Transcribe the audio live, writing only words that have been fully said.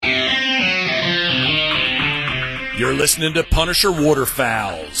You're listening to Punisher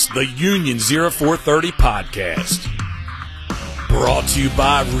Waterfowls, the Union 0430 podcast. Brought to you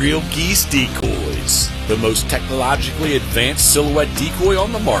by Real Geese Decoys, the most technologically advanced silhouette decoy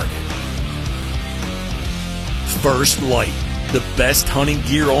on the market. First Light, the best hunting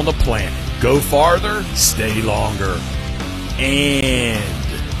gear on the planet. Go farther, stay longer. And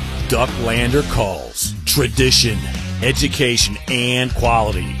Ducklander Calls, tradition, education, and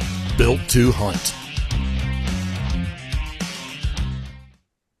quality. Built to hunt.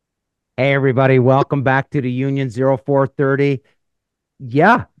 Hey, everybody. Welcome back to the Union 0430.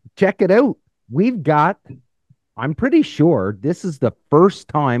 Yeah, check it out. I'm pretty sure this is the first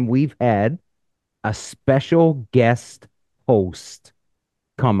time we've had a special guest host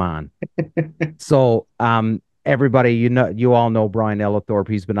come on. So, everybody, you all know Brian Ellithorpe.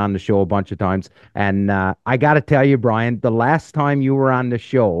 He's been on the show a bunch of times. And I got to tell you, Brian, the last time you were on the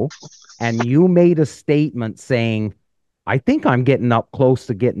show and you made a statement saying, I think I'm getting up close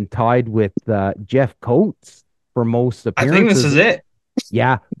to getting tied with Jeff Coates for most appearances. I think this is it.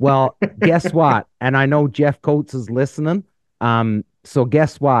 Yeah. Well, guess what? And I know Jeff Coates is listening. So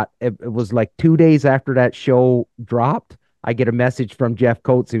guess what? It was like 2 days after that show dropped. I get a message from Jeff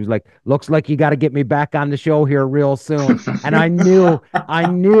Coates. He was like, "Looks like you got to get me back on the show here real soon." And I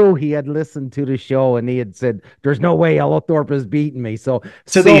knew he had listened to the show, and he had said, "There's no way Ellithorpe is beating me." So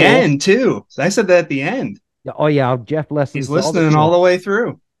the end too. I said that at the end. Oh yeah, Jeff listens. He's listening all the way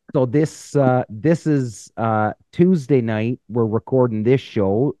through. So this is Tuesday night. We're recording this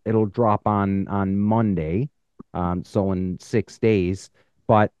show. It'll drop on Monday, so in 6 days.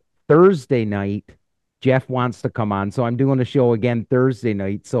 But Thursday night, Jeff wants to come on, so I'm doing a show again Thursday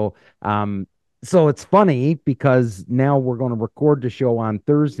night. So it's funny because now we're going to record the show on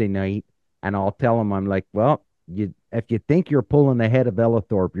Thursday night, and I'll tell him, I'm like, well, if you think you're pulling ahead of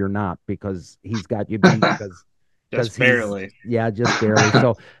Ellithorpe, you're not, because he's got you beat because just barely. Yeah, just barely.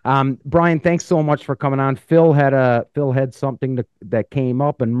 So, Brian, thanks so much for coming on. Phil had something that came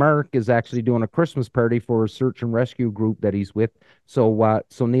up, and Mark is actually doing a Christmas party for a search and rescue group that he's with. So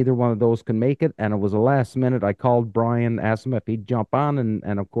neither one of those can make it, and it was a last minute. I called Brian, asked him if he'd jump on,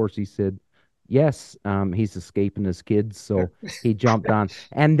 and of course he said yes. He's escaping his kids, so he jumped on.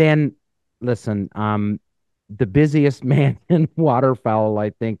 And then, listen, the busiest man in waterfowl, I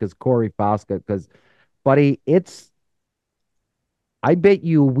think, is Corey Fosca, because, buddy, I bet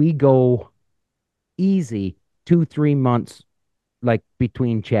you we go easy 2-3 months, like,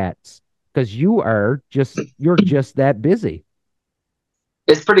 between chats, because you're just that busy.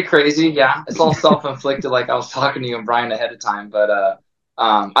 It's pretty crazy. Yeah. It's all self-inflicted. Like I was talking to you and Brian ahead of time, but,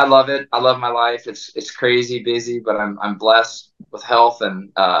 I love it. I love my life. It's crazy busy, but I'm blessed with health.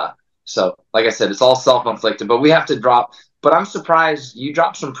 And, so like I said, it's all self-inflicted, but we have to drop. But I'm surprised you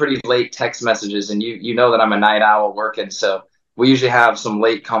dropped some pretty late text messages, and you know that I'm a night owl working. So we usually have some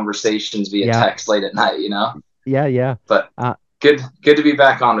late conversations via text late at night, Yeah. But good to be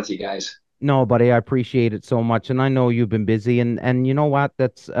back on with you guys. No, buddy, I appreciate it so much. And I know you've been busy, and you know what?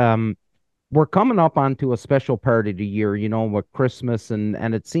 That's, we're coming up onto a special part of the year, with Christmas,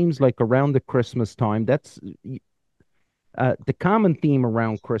 and it seems like around the Christmas time, that's, the common theme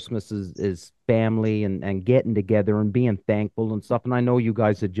around Christmas is family and getting together and being thankful and stuff. And I know you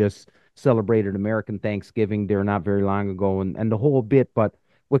guys had just celebrated American Thanksgiving there not very long ago, and the whole bit. But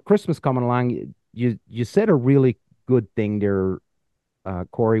with Christmas coming along, you said a really good thing there,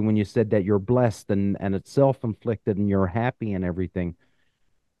 Corey, when you said that you're blessed and it's self-inflicted and you're happy and everything.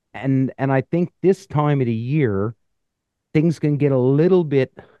 And I think this time of the year, things can get a little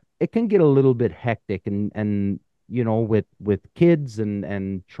bit hectic and with kids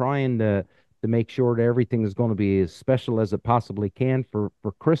and trying to make sure that everything is going to be as special as it possibly can for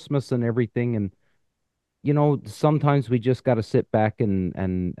Christmas and everything. And, sometimes we just got to sit back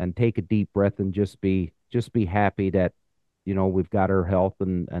and take a deep breath and just be happy that, we've got our health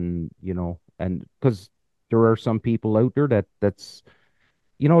and because there are some people out there that's,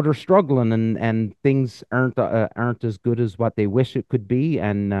 they're struggling and things aren't as good as what they wish it could be.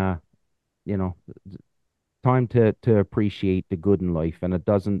 And, time to appreciate the good in life, and it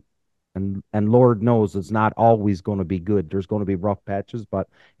doesn't, and Lord knows it's not always going to be good. There's going to be rough patches, but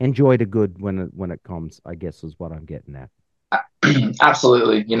enjoy the good when it comes, I guess, is what I'm getting at.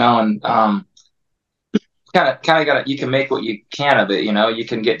 Absolutely. And kind of got you can make what you can of it. You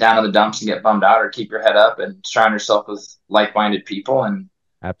can get down in the dumps and get bummed out, or keep your head up and surround yourself with like-minded people. And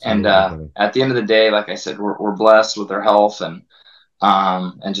absolutely. And at the end of the day, like I said, we're blessed with our health and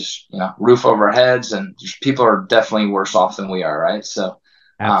just, roof over our heads, and people are definitely worse off than we are. Right. So,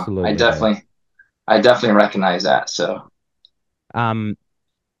 absolutely. I definitely recognize that. So,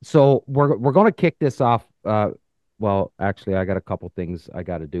 so we're going to kick this off well, actually, I got a couple things I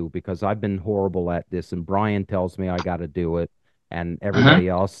got to do because I've been horrible at this, and Brian tells me I got to do it, and everybody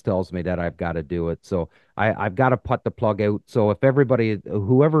else tells me that I've got to do it. So I've got to put the plug out. So if everybody,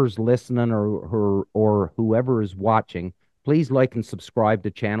 whoever's listening or whoever is watching, please like and subscribe to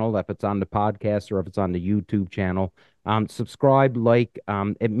channel if it's on the podcast or if it's on the YouTube channel. Subscribe, like,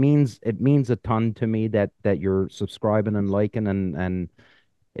 it means a ton to me that you're subscribing and liking, and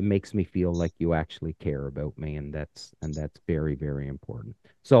it makes me feel like you actually care about me, and that's very, very important.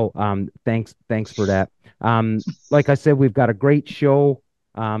 So thanks for that. Like I said, we've got a great show.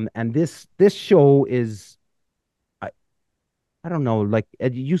 And this show is, I don't know, like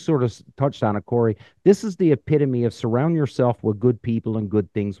you sort of touched on it, Corey. This is the epitome of surround yourself with good people and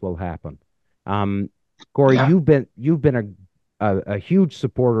good things will happen. Um, Corey, Yeah. you've been a huge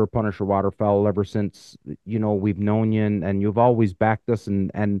supporter of Punisher Waterfowl ever since we've known you, and you've always backed us,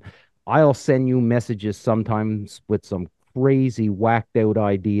 and I'll send you messages sometimes with some crazy whacked out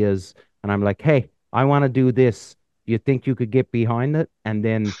ideas, and I'm like, hey, I want to do this. Do you think you could get behind it? And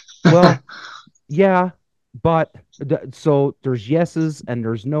then, well, yeah, but so there's yeses and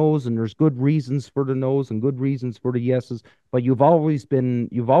there's nos, and there's good reasons for the nos and good reasons for the yeses. But you've always been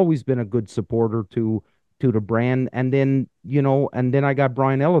a good supporter to the brand. And then I got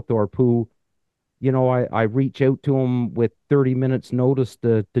Brian Ellithorpe, who I reach out to him with 30 minutes notice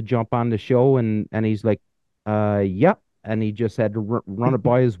to jump on the show, and he's like, yep. And he just had to run it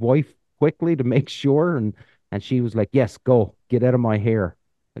by his wife quickly to make sure, and she was like, yes, go get out of my hair,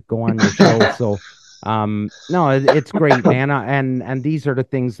 go on your show. So no, it's great, man. And these are the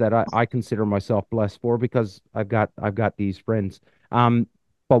things that I consider myself blessed for, because I've got these friends.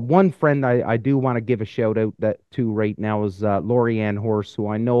 But one friend I do want to give a shout out to right now is Lori Ann Horse, who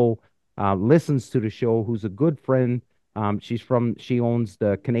I know listens to the show, who's a good friend. She owns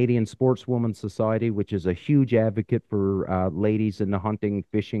the Canadian Sportswoman Society, which is a huge advocate for ladies in the hunting,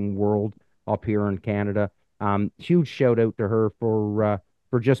 fishing world up here in Canada. Huge shout out to her for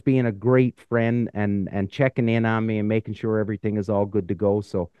just being a great friend and checking in on me and making sure everything is all good to go.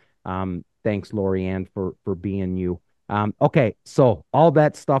 So thanks, Lori Ann, for being you. Okay, so all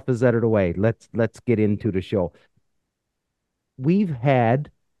that stuff is out of the way. Let's get into the show. We've had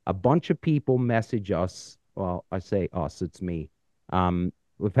a bunch of people message us. Well, I say us, it's me.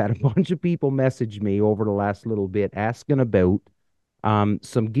 We've had a bunch of people message me over the last little bit asking about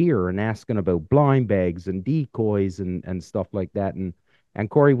some gear and asking about blind bags and decoys and stuff like that. And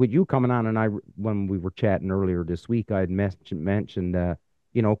Corey, with you coming on, and when we were chatting earlier this week, I had mentioned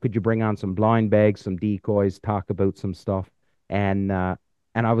could you bring on some blind bags, some decoys, talk about some stuff, and I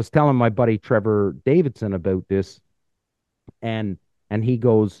was telling my buddy Trevor Davidson about this, and he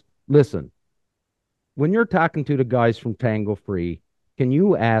goes, listen, when you're talking to the guys from Tanglefree, can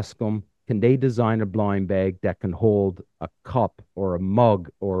you ask them, can they design a blind bag that can hold a cup or a mug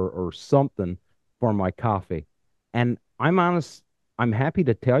or something for my coffee? And I'm honest, I'm happy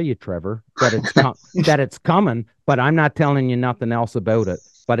to tell you, Trevor, that it's coming, but I'm not telling you nothing else about it.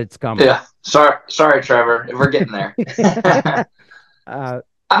 But it's coming. Yeah. Sorry, Trevor. We're getting there. No,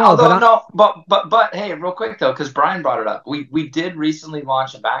 but hey, real quick though, because Brian brought it up, we did recently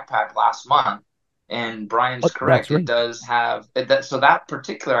launch a backpack last month, and Brian's correct. Right. It does have so that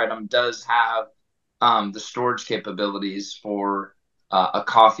particular item does have the storage capabilities for a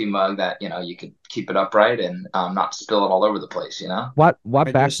coffee mug that you could keep it upright and not spill it all over the place. What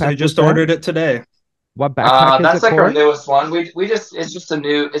backpack? I just ordered it today. What backpack is that's it, like Corey? our newest one. It's just a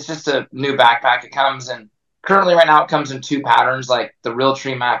new backpack. It comes in currently right now. It comes in two patterns, like the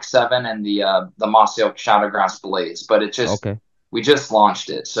Realtree Max 7 and the Mossy Oak Shadowgrass Blaze. But we just launched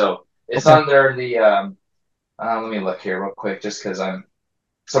it, so it's under the. Let me look here real quick, just because I'm.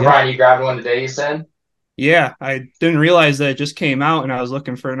 So Brian, you grabbed one today, you said? Yeah, I didn't realize that it just came out, and I was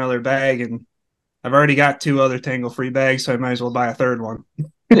looking for another bag, and I've already got 2 other Tanglefree bags, so I might as well buy a third one.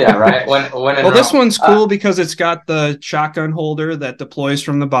 Yeah, right. This one's cool because it's got the shotgun holder that deploys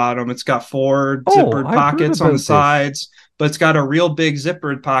from the bottom. It's got 4 zippered pockets on the sides, but it's got a real big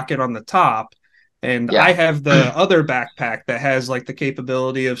zippered pocket on the top. And I have the other backpack that has like the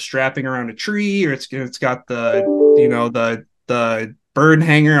capability of strapping around a tree, or it's got the the bird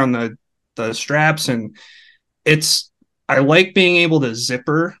hanger on the straps, and I like being able to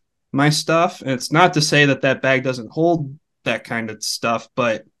zipper my stuff. And it's not to say that bag doesn't hold that kind of stuff,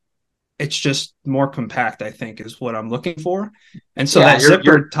 but it's just more compact, I think, is what I'm looking for. And so that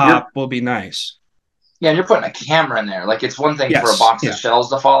zipper top will be nice. Yeah, and you're putting a camera in there. Like, it's one thing for a box of shells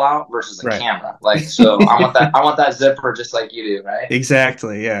to fall out versus a camera. Like, so I want that zipper just like you do, right?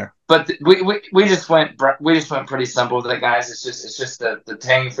 Exactly, yeah. but we just went pretty simple with it, guys. It's just the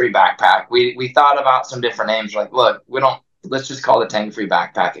Tanglefree backpack. We thought about some different names. Like, look, let's just call it Tanglefree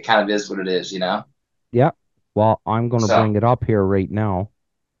backpack. It kind of is what it is, you know. Yeah. Well, I'm going to So bring it up here right now.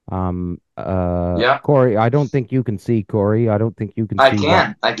 yeah, Corey, I don't think you can see Corey. I don't think you can I see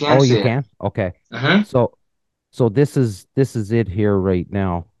what. can Oh, see you it. can? Okay. Mm-hmm. So this is it here right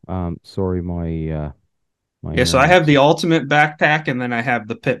now. Sorry, my Yeah, so I have internet's. the ultimate backpack, and then I have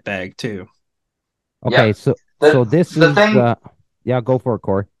the pit bag too. Okay, Yep. so this The is thing. yeah, go for it,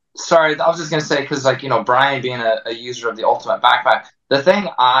 Corey. Sorry, I was just gonna say because like Brian being a user of the ultimate backpack, the thing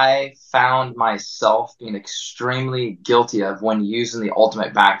I found myself being extremely guilty of when using the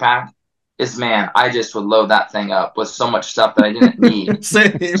ultimate backpack is, man, I just would load that thing up with so much stuff that I didn't need.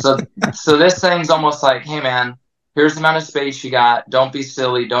 Same. So this thing's almost like, hey man, here's the amount of space you got. Don't be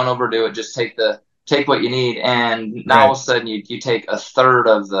silly. Don't overdo it. Just take what you need. And now all Right. of a sudden you take a third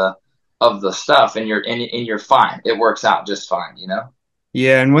of the stuff and you're fine. It works out just fine, you know?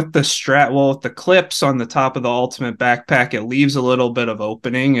 Yeah, and with the with the clips on the top of the ultimate backpack, it leaves a little bit of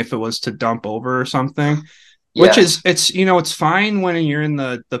opening if it was to dump over or something. Which is Yes. it's fine when you're in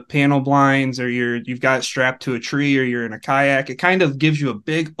the panel blinds or you've got it strapped to a tree or you're in a kayak. It kind of gives you a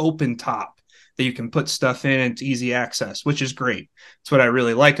big open top that you can put stuff in and it's easy access, which is great. That's what I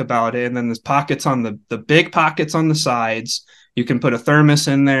really like about it. And then there's pockets on the big pockets on the sides. You can put a thermos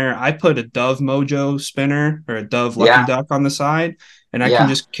in there. I put a Dove Mojo spinner or a Dove Lucky Yeah. Duck on the side, and I can Yeah.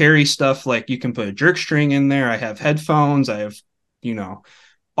 just carry stuff like you can put a jerk string in there. I have headphones. I have, you know,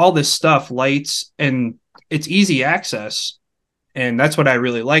 all this stuff, lights, and it's easy access. And that's what I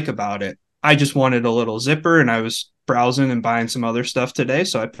really like about it. I just wanted a little zipper and I was browsing and buying some other stuff today.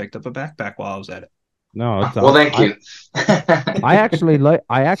 So I picked up a backpack while I was at it. No, it's Well, thank you. I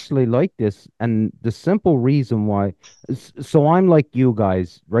actually like this, and the simple reason why. So I'm like you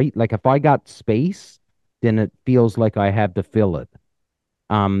guys, right? Like if I got space, then it feels like I have to fill it.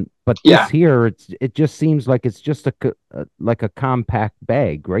 But this Yeah. here, it just seems like it's just like a compact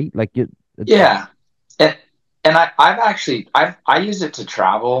bag, right? Like it's Yeah. And I use it to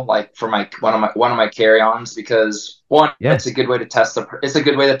travel, like for my one of my carry-ons, because one, yeah, it's a good way to test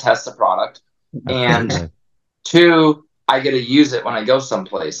the product. And absolutely. two, I get to use it when I go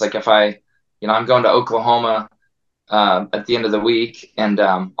someplace. Like if I'm going to Oklahoma at the end of the week, and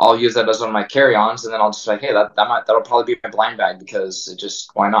I'll use that as one of my carry-ons, and then I'll just like, hey, that'll probably be my blind bag because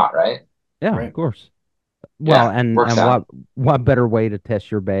why not, right? Yeah, of Right. course. Well, Yeah, and works out. what better way to test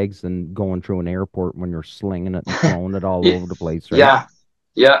your bags than going through an airport when you're slinging it and throwing it all over the place, right?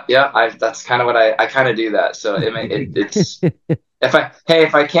 Yeah, yeah. That's kind of what I kind of do that. So it's if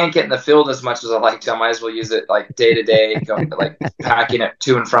I can't get in the field as much as I like to, I might as well use it like day to day, like packing it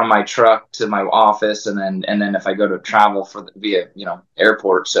to and from my truck to my office, and then if I go to travel via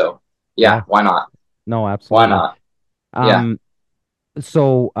airport. So yeah, Yeah, why not? no, Why absolutely. not? Yeah. Um,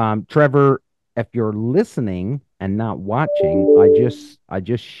 so Trevor, if you're listening and not watching, I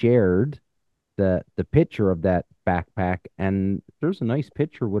just shared the picture of that backpack, and there's a nice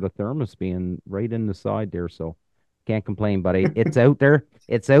picture with a thermos being right in the side there, so can't complain, buddy. It's out there.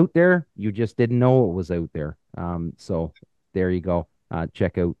 It's out there. You just didn't know it was out there. So there you go.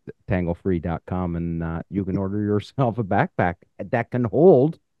 Check out tanglefree.com, and you can order yourself a backpack that can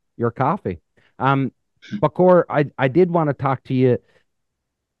hold your coffee. But Core, I did want to talk to you.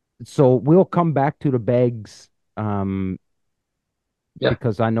 So we'll come back to the bags. Yeah.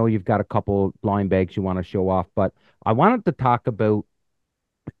 Because I know you've got a couple blind bags you want to show off, but I wanted to talk about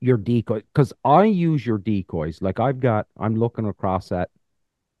your decoy because I use your decoys. Like I'm looking across at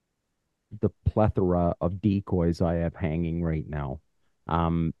the plethora of decoys I have hanging right now.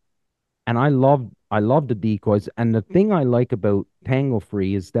 Um, and I love the decoys. And the thing I like about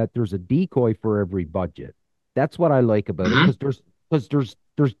Tanglefree is that there's a decoy for every budget. That's what I like about it Hmm. because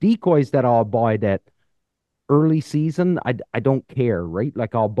there's decoys that I'll buy that early season, I don't care, right?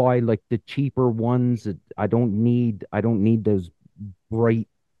 Like I'll buy like the cheaper ones. I don't need those bright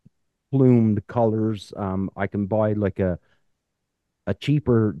plumed colors. I can buy like a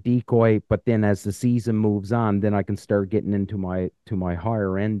cheaper decoy, but then as the season moves on, then I can start getting into my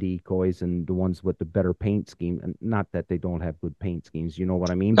higher end decoys and the ones with the better paint scheme. And not that they don't have good paint schemes, you know what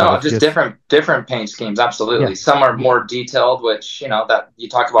I mean? But No, it's just just different paint schemes. yeah, Absolutely. Some are yeah, more detailed, which that you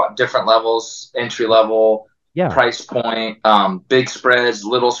talk about different levels, entry level, yeah, price point, big spreads,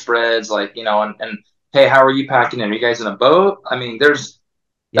 little spreads, like and hey, how are you packing in? Are you guys in a boat? I mean, yeah,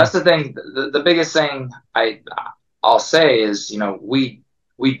 that's the thing. The biggest thing I'll say is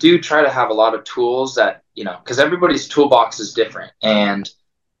we do try to have a lot of tools that because everybody's toolbox is different, and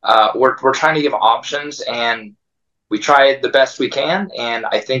we're trying to give options. And we tried the best we can, and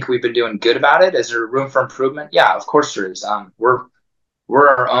I think we've been doing good about it. Is there room for improvement? Yeah, of course there is. We're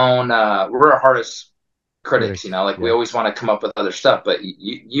our own we're our hardest critics, like we Yeah. always want to come up with other stuff, but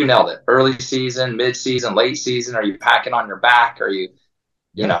you nailed it. Early season, mid season, late season. Are you packing on your back? Are you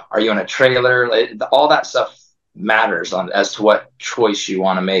are you in a trailer? All that stuff matters on as to what choice you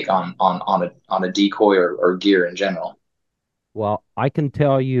want to make on a decoy or gear in general. Well, I can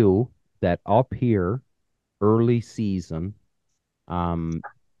tell you that up here, early season, um,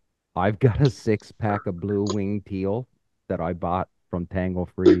 I've got a 6-pack of blue wing teal that I bought from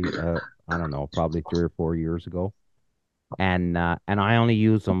Tanglefree, I don't know, probably 3 or 4 years ago. And I only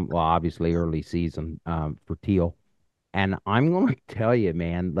use them, well, obviously early season, for teal. And I'm gonna tell you,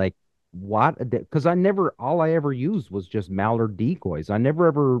 man, like because all I ever used was just mallard decoys. I never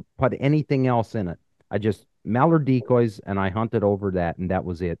ever put anything else in it. I just mallard decoys and I hunted over that and that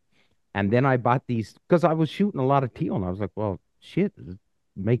was it. And then I bought these because I was shooting a lot of teal and I was like, well, shit, it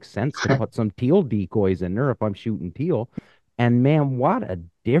makes sense to put some teal decoys in there if I'm shooting teal. And man, what a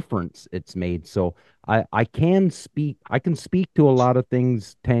difference it's made. So I can speak to a lot of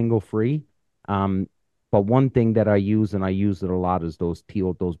things tangle free. Um, but one thing that I use and I use it a lot is those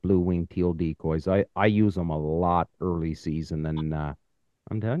blue wing teal decoys. I use them a lot early season and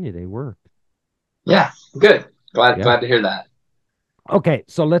I'm telling you, they work. Yeah, good. Yeah. Glad to hear that. Okay,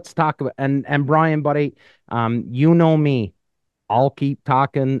 so let's talk about and Brian, buddy, you know me. I'll keep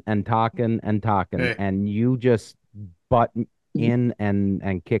talking and talking and talking, Hey. and you just butt in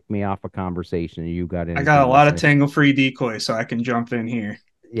and kick me off a conversation. You got anything I got a lot to of say? Tanglefree decoys, so I can jump in here.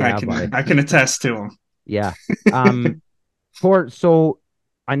 Yeah, buddy. I can attest to them. Yeah. Um, so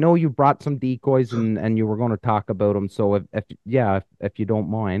I know you brought some decoys and you were going to talk about them. So if you don't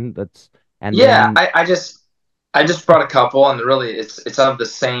mind, that's and Yeah, then I just brought a couple, and really it's of the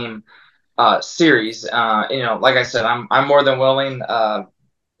same series. Like I said, I'm more than willing.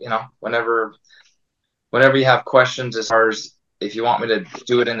 Whenever you have questions as far as if you want me to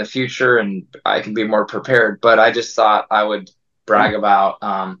do it in the future, and I can be more prepared. But I just thought I would brag about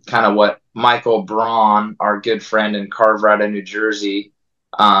kind of what Michael Braun, our good friend in Carveretta, New Jersey.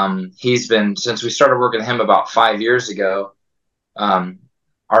 He's been since we started working with him about 5 years ago. Um,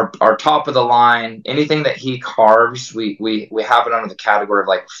 our top of the line, anything that he carves, we have it under the category of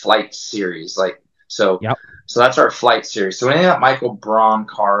like flight series. yep. So that's our flight series. So anything that Michael Braun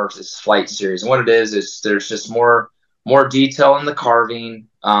carves is flight series. And what it is there's just more detail in the carving,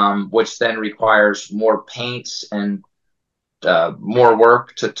 which then requires more paints and more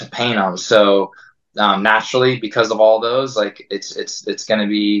work to paint them. So naturally, because of all those, like it's going to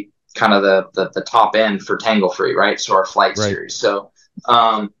be kind of the top end for Tanglefree, right? So our flight Right. series. So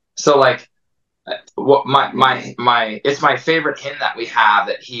like what my it's my favorite hint that we have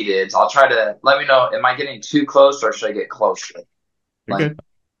that he did. So I'll try to let me know. Am I getting too close or should I get closer? You're Like good.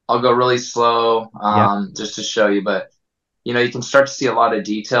 I'll go really slow, Yep. just to show you. But you can start to see a lot of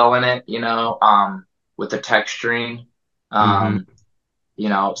detail in it. With the texturing.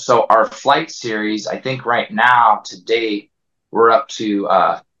 Mm-hmm. So our flight series, I think right now to date, we're up to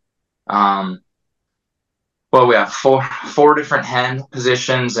well, we have four different hen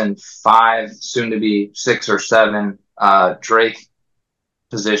positions and five, soon to be 6 or 7 Drake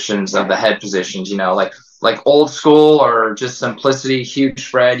positions of the head positions. Like old school or just simplicity, huge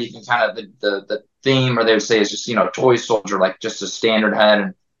spread. You can kind of the theme, or they would say, is just toy soldier, like just a standard head.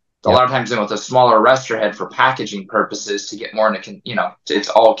 And a Yep. lot of times with a smaller arrestor head for packaging purposes to get more into it's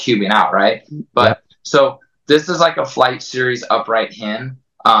all cubing out, right? But Yep. so this is like a flight series upright hen.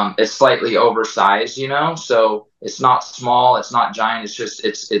 It's slightly oversized, so it's not small, it's not giant,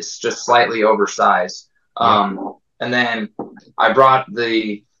 it's just slightly oversized. And then I brought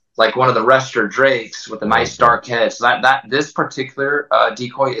one of the Rester Drakes with a nice dark head. So that this particular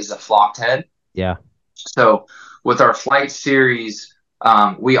decoy is a flocked head. Yeah. So with our flight series,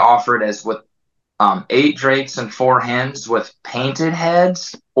 we offer it as with 8 Drakes and 4 hens with painted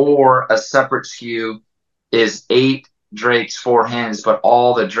heads, or a separate SKU is 8 Drakes, 4 hens, but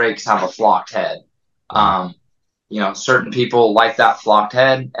all the Drakes have a flocked head. Wow. Certain people like that flocked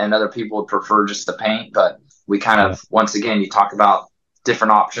head, and other people would prefer just the paint. But we kind of, once again, you talk about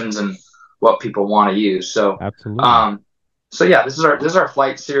different options and what people want to use. So, Absolutely. so yeah, this is our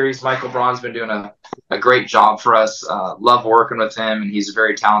flight series. Michael Braun's been doing a great job for us. Love working with him, and he's a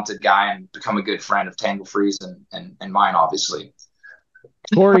very talented guy and become a good friend of Tanglefree's and mine, obviously.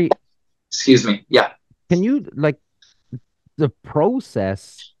 Corey, excuse me. Yeah. Can you the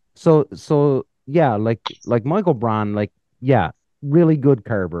process? So yeah, like Michael Braun, yeah, really good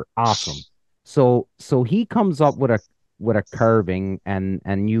carver, awesome. So he comes up with with a carving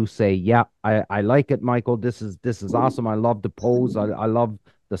and you say, yeah, I like it, Michael. This is awesome. I love the pose. I love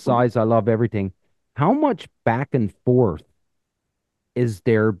the size. I love everything. How much back and forth is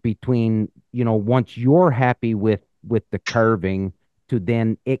there between, once you're happy with the carving to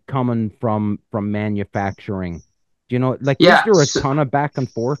then it coming from manufacturing? Like, is Yeah. there a ton of back and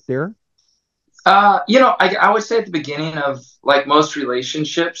forth there? I would say at the beginning of like most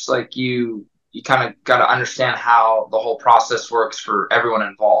relationships, like you kind of got to understand how the whole process works for everyone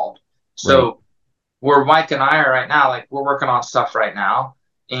involved. Right. So where Mike and I are right now, like we're working on stuff right now,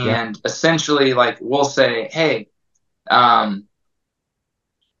 Yep. and essentially like we'll say, hey, um,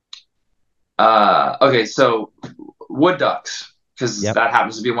 okay, so wood ducks, because Yep. that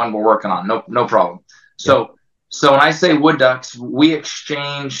happens to be one we're working on. No problem. Yep. So when I say wood ducks, we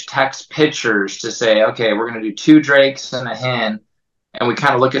exchange text pictures to say, okay, we're gonna do two drakes and a hen, and we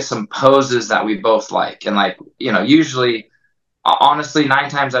kind of look at some poses that we both like, and like usually, honestly, 9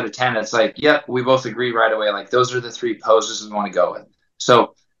 times out of 10, it's like, yep, we both agree right away. Like those are the three poses we want to go with.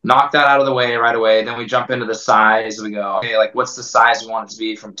 So knock that out of the way right away. Then we jump into the size. We go, okay, like what's the size we want it to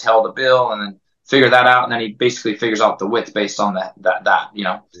be from tail to bill, and then figure that out. And then he basically figures out the width based on that.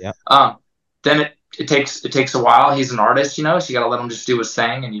 Yep. Then it takes a while. He's an artist, so you got to let him just do his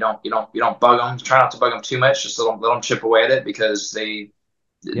thing, and you don't bug him. Try not to bug him too much. Just let him chip away at it, because they've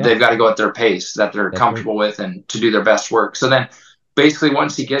got to go at their pace that they're comfortable with and to do their best work. So then basically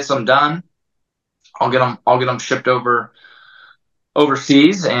once he gets them done, I'll get them shipped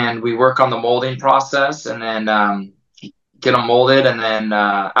overseas, and we work on the molding process, and then get them molded. And then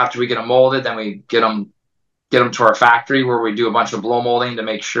after we get them molded, then we get them to our factory where we do a bunch of blow molding to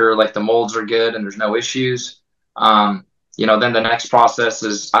make sure like the molds are good and there's no issues. Then the next process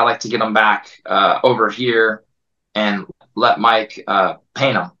is I like to get them back over here and let Mike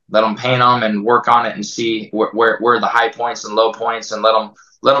paint them. Let him paint them and work on it and see where the high points and low points, and let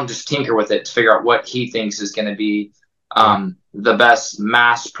him just tinker with it to figure out what he thinks is going to be the best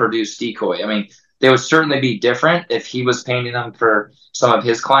mass-produced decoy. I mean, they would certainly be different if he was painting them for some of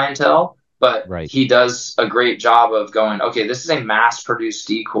his clientele, but he does a great job of going, okay, this is a mass-produced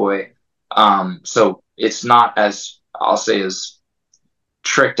decoy, so it's not as, I'll say, as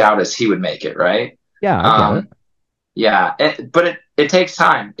tricked out as he would make it, right? Yeah, I get it. Yeah, but it takes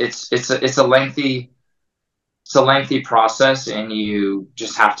time. It's a lengthy process, and you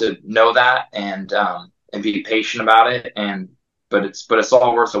just have to know that and be patient about it. But it's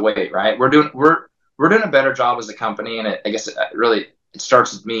all worth the wait, right? We're doing a better job as a company, and I guess it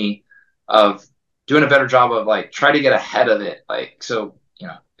starts with me of doing a better job of like try to get ahead of it. Like, so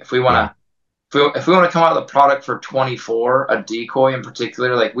if we want to. If we want to come out with a product for 24, a decoy in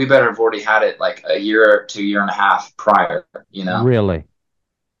particular, like we better have already had it like a year to a year and a half prior, Really?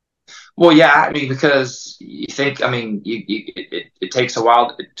 Well, yeah, I mean, because you think, I mean, it takes a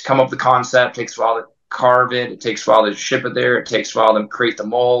while to come up with the concept, it takes a while to carve it, it takes a while to ship it there, it takes a while to create the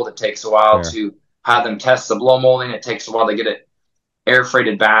mold, it takes a while to have them test the blow molding, it takes a while to get it air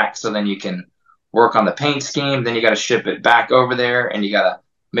freighted back, so then you can work on the paint scheme, then you got to ship it back over there, and you got to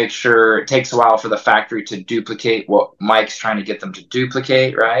make sure it takes a while for the factory to duplicate what Mike's trying to get them to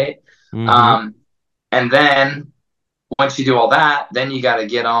duplicate, right? Mm-hmm. And then once you do all that, then you got to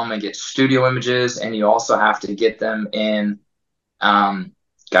get them and get studio images, and you also have to get them in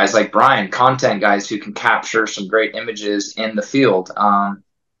guys like Brian, content guys who can capture some great images in the field.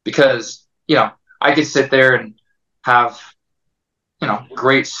 Because, I could sit there and have,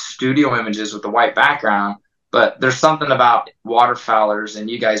 great studio images with the white background, but there's something about waterfowlers, and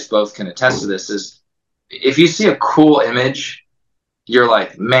you guys both can attest to this, is if you see a cool image, you're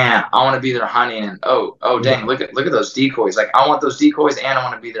like, man, I want to be there hunting, and dang, look at those decoys. Like, I want those decoys, and I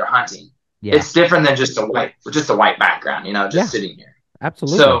want to be there hunting. Yeah. It's different than just a white background, sitting here.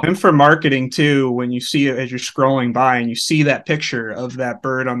 Absolutely. So, and for marketing too, when you see it as you're scrolling by and you see that picture of that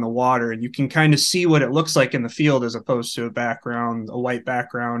bird on the water, and you can kind of see what it looks like in the field as opposed to a white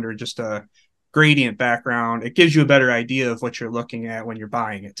background, or just a gradient background, it gives you a better idea of what you're looking at when you're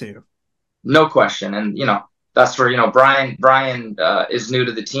buying it too. No question. And that's where Brian is new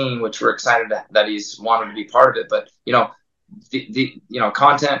to the team, which we're excited that he's wanted to be part of it. But the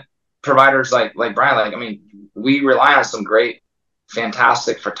content providers like Brian, like, I mean, we rely on some great,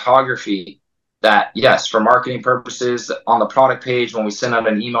 fantastic photography that, yes, for marketing purposes, on the product page when we send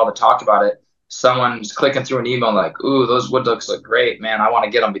out an email to talk about it, someone's clicking through an email like, ooh, those wood ducks look great, man, I want to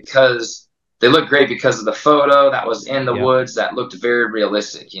get them because they look great because of the photo that was in the woods that looked very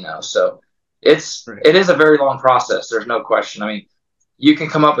realistic, so it is a very long process. There's no question. I mean, you can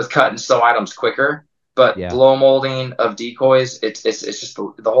come up with cut and sew items quicker, but blow molding of decoys, it's just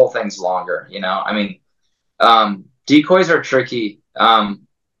the whole thing's longer, I mean, decoys are tricky.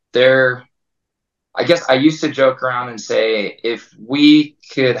 They're I guess I used to joke around and say if we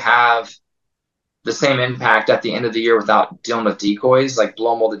could have the same impact at the end of the year without dealing with decoys, like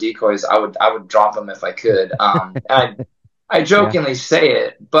blow molded decoys, I would drop them if I could. And I Yeah. jokingly say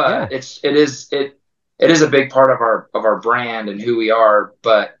it, Yeah. but it is a big part of our brand and who we are.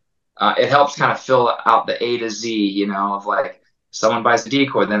 But it helps kind of fill out the A to Z, of like someone buys a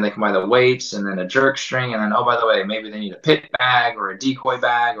decoy, then they can buy the weights and then a jerk string, and then oh by the way, maybe they need a pit bag or a decoy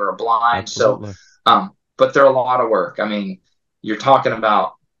bag or a blind. So, Absolutely. but they're a lot of work. I mean, you're talking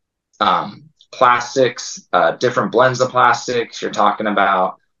about plastics, different blends of plastics. You're talking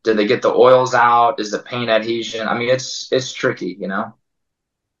about did they get the oils out? Is the paint adhesion? I mean, it's tricky.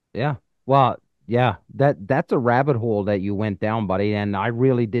 Yeah. Well, yeah, that's a rabbit hole that you went down, buddy, and I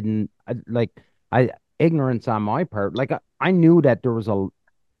really didn't like I ignorance on my part. Like I knew that there was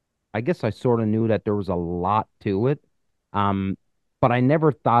I guess I sort of knew that there was a lot to it. Um, but I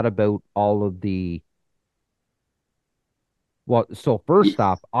never thought about all of the well, so first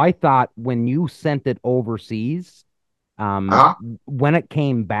off, I thought when you sent it overseas, Uh-huh. when it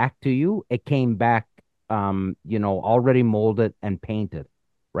came back to you, it came back, already molded and painted,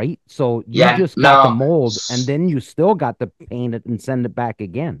 right? So you Yeah, just got the no. mold and then you still got to paint it and send it back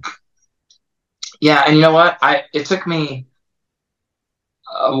again. Yeah, and you know what? It took me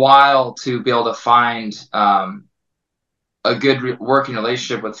a while to be able to find a good working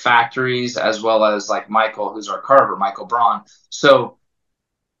relationship with factories as well as like Michael, who's our carver, Michael Braun. So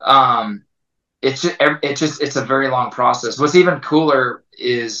um, it's a very long process. What's even cooler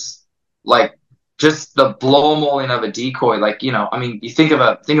is like just the blow molding of a decoy. Like, I mean, you think of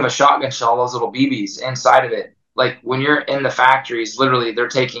a shotgun shell, all those little BBs inside of it. Like when you're in the factories, literally they're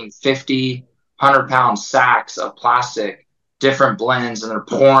taking 50, 100-pound sacks of plastic, different blends, and they're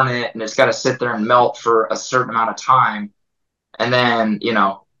pouring it, and it's got to sit there and melt for a certain amount of time. And then,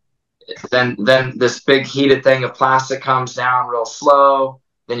 then this big heated thing of plastic comes down real slow.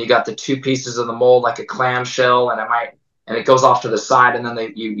 Then you got the two pieces of the mold like a clamshell, and it goes off to the side, and then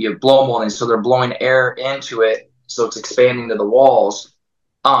you blow molding, so they're blowing air into it, so it's expanding to the walls.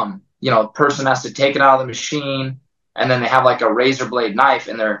 Person has to take it out of the machine, and then they have like a razor blade knife,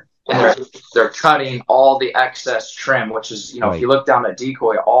 and they're cutting all the excess trim, which is if Right. you look down a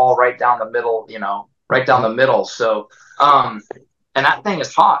decoy, all right down the middle, right down Yep. the middle. So and that thing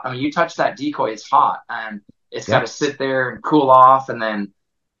is hot. I mean, you touch that decoy, it's hot, and it's got to Yep. sit there and cool off, and then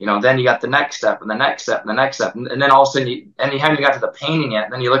then you got the next step and the next step and the next step, and then all of a sudden you haven't even got to the painting yet.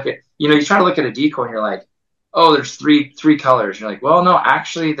 And then you look at you try to look at a decoy and you're like, oh, there's three colors. And you're like, well, no,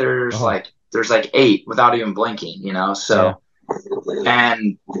 actually Oh, there's like eight without even blinking. yeah. So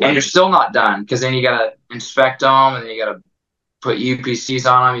and you're still not done because then you got to inspect them and then you got to put UPCs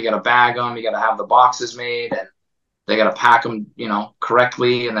on them. You got to bag them. You got to have the boxes made and they got to pack them,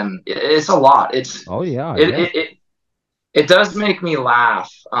 correctly. And then it's a lot. Oh, yeah, It, yeah. it, it, it does make me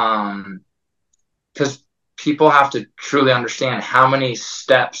laugh. Because people have to truly understand how many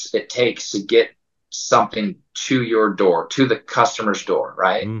steps it takes to get something to your door, to the customer's door,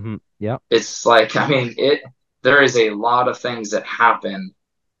 right? Mm-hmm. Yep. It's like, I mean, there is a lot of things that happen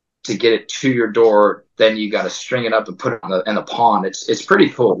to get it to your door. Then you got to string it up and put it in the pond. It's pretty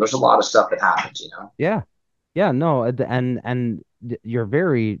cool. There's a lot of stuff that happens. Yeah. Yeah, no, you're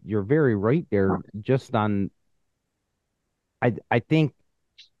very right there. Just on, I think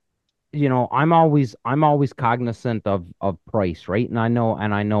I'm always cognizant of price, right? And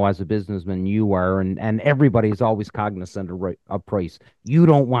I know as a businessman you are, and everybody's always cognizant of price. You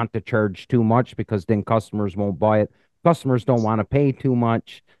don't want to charge too much because then customers won't buy it. Customers don't want to pay too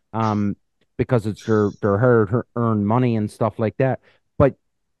much, because it's their hard earned money and stuff like that.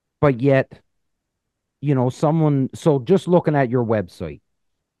 But yet, so just looking at your website,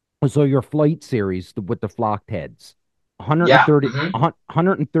 so your flight series with the flocked heads, Yeah. 130, Mm-hmm.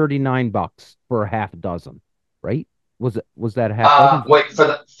 $139 for a half dozen, right? Was that a half dozen? Wait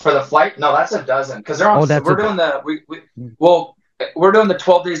for the flight? No, that's a dozen because they're on. Oh, that's We're it. doing well, we're doing the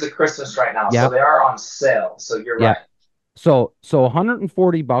 12 days of Christmas right now, so Yeah, they are on sale. So you're yeah. right. So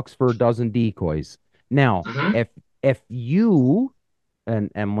 $140 for a dozen decoys. Now, Mm-hmm. if you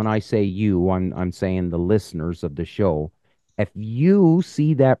and when I say you, I'm saying the listeners of the show, if you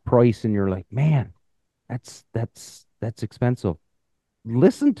see that price and you're like, man, that's expensive.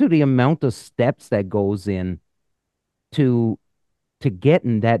 Listen to the amount of steps that goes in to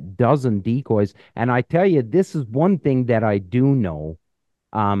getting that dozen decoys. And I tell you, this is one thing that I do know.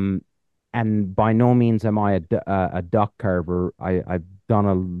 Um, and by no means am I a duck carver. I've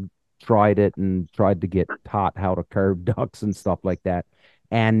tried it and tried to get taught how to carve ducks and stuff like that.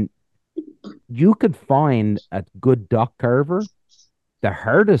 And you could find a good duck carver. The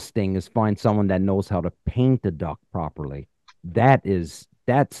hardest thing is find someone that knows how to paint a duck properly.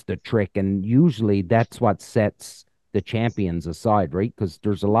 That's the trick, and usually that's what sets the champions aside, right? Because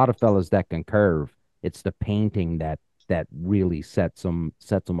there's a lot of fellas that can carve. It's the painting that really sets them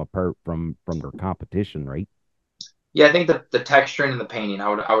apart from their competition, right? Yeah, I think the texturing and the painting,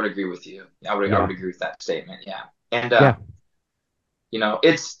 I would agree with you. I Yeah, would agree with that statement. Yeah, and yeah,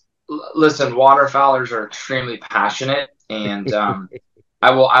 listen, waterfowlers are extremely passionate, and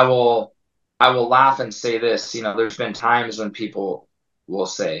I will I will I will laugh and say this. There's been times when people will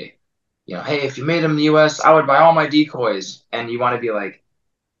say, hey, if you made them in the U.S., I would buy all my decoys, and you want to be like,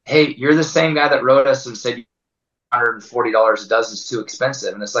 hey, you're the same guy that wrote us and said $140 a dozen is too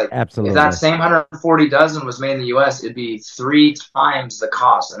expensive. And it's like, if that absolutely, same 140 dozen was made in the US, it'd be 3 times the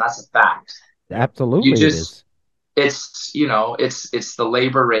cost. And that's a fact. You absolutely, it just, is. it's the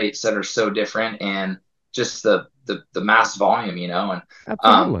labor rates that are so different, and just the mass volume, and um,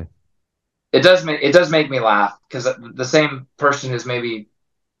 Absolutely. it does make me laugh, because the same person who's maybe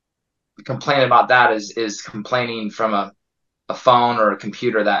complaining about that is complaining from a phone or a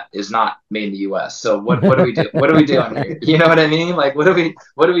computer that is not made in the US. So what do we do? What are we doing here? You know what I mean? Like, what are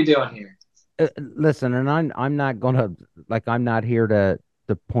we doing here? Listen, and I'm not gonna, like, I'm not here to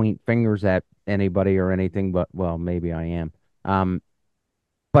point fingers at anybody or anything, but well, maybe I am. Um,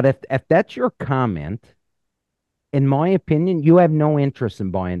 but if that's your comment, in my opinion, you have no interest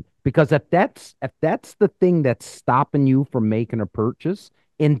in buying, because if that's the thing that's stopping you from making a purchase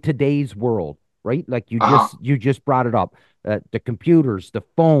in today's world, right? Like Uh-huh. you just brought it up, the computers, the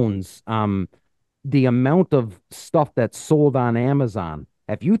phones, the amount of stuff that's sold on Amazon.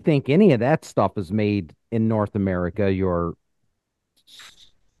 If you think any of that stuff is made in North America, you're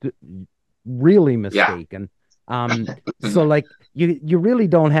st- really Yeah. mistaken. So like you really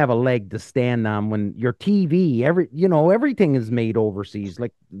don't have a leg to stand on when your TV, everything is made overseas.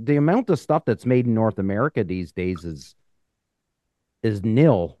 Like the amount of stuff that's made in North America these days is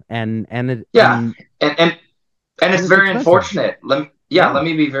nil, Yeah. And and and it's it's very expensive. unfortunate. Yeah. Let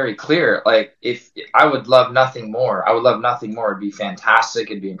me be very clear. Like, if I would love nothing more, I would love nothing more. It'd be fantastic.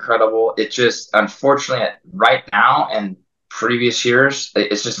 It'd be incredible. It just, unfortunately, right now and previous years,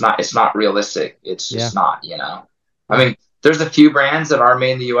 it's just not. It's not realistic. It's Yeah. just not. I Yeah. mean, there's a few brands that are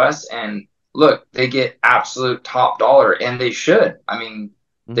made in the U.S., and look, they get absolute top dollar, and they should. I mean,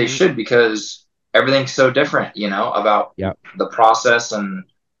 they Hmm. should, because everything's so different. About Yeah. the process and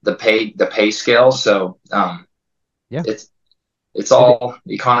the pay scale. So Yeah. it's it's It all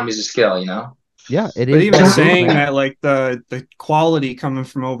economies of scale. yeah, it But is even what it is, saying man. that, like, the quality coming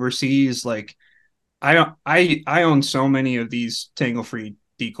from overseas, like, I own so many of these Tanglefree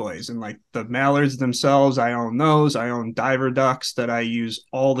decoys, and like the mallards themselves, I own those. I own diver ducks that I use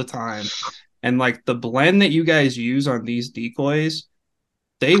all the time. And like the blend that you guys use on these decoys,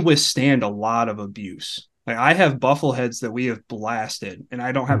 they withstand a lot of abuse. Like, I have buffle heads that we have blasted, and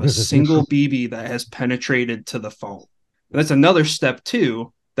I don't have a single BB that has penetrated to the foam. And that's another step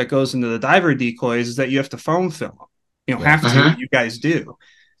too that goes into the diver decoys, is that you have to foam fill them. Yeah. Have to. Mm-hmm. You guys do,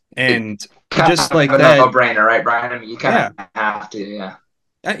 It and kind just of like a that. no-brainer, right, Brian? I mean, you kind Yeah, of have to. Yeah.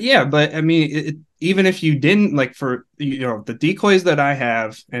 yeah, but I mean, even if you didn't, like, for the decoys that I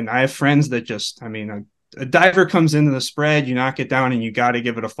have, and I have friends that just, I mean, a diver comes into the spread, you knock it down, and you got to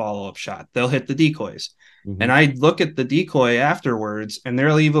give it a follow-up shot. They'll hit the decoys, Hmm. and I look at the decoy afterwards, and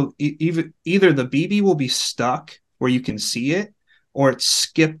they'll either the BB will be stuck where you can see it, or it's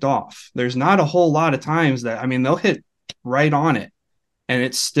skipped off. There's not a whole lot of times that, I mean, they'll hit right on it, and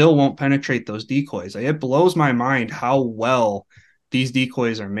it still won't penetrate those decoys. Like, it blows my mind how well these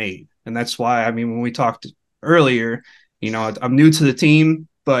decoys are made. And that's why, I mean, when we talked earlier, I'm new to the team,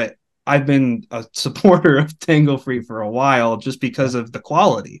 but I've been a supporter of Tanglefree for a while, just Yeah. because of the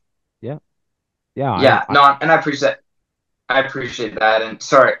quality. Yeah. Yeah. Yeah. No, and I appreciate that. And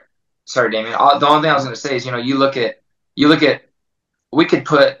sorry, Damien. The only thing I was going to say is, you look at we could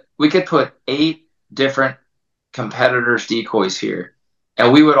put 8 different competitors' decoys here,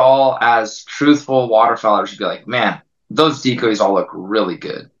 and we would all, as truthful waterfowlers, be like, man, those decoys all look really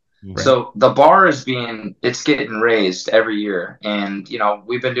good. Hmm. Right. So the bar it's getting raised every year, and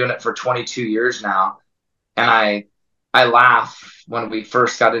we've been doing it for 22 years now, and I laugh when we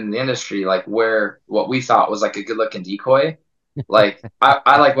first got into the industry, like, where what we thought was like a good looking decoy. Like,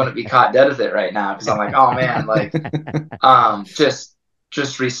 I like wouldn't be caught dead with it right now, because I'm like, oh man, like,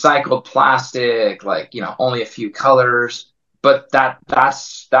 just recycled plastic, like, only a few colors. But that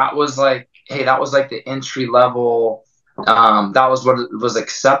was like, hey, that was like the entry level. That was what was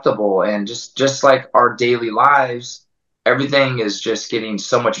acceptable, and just like our daily lives. everything is just getting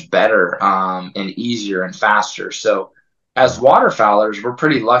so much better, and easier and faster. So as Yeah. waterfowlers, we're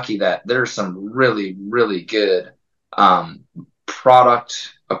pretty lucky that there's some really, really good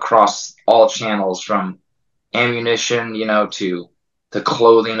product across all channels, from ammunition, to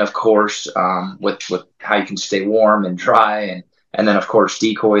clothing, of course, with how you can stay warm and dry, and then of course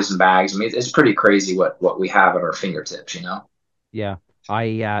decoys and bags. I mean, it's pretty crazy what we have at our fingertips. Yeah.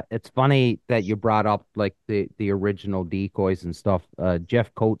 It's funny that you brought up like the original decoys and stuff.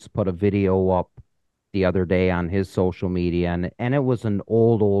 Jeff Coates put a video up the other day on his social media, and it was an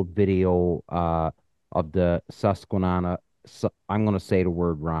old video of the Susquehanna. I'm going to say the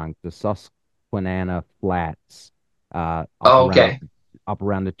word wrong. The Susquehanna Flats, up Oh, around okay.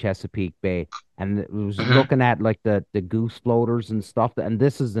 the Chesapeake Bay, and it was Hmm. looking at like the goose floaters and stuff. And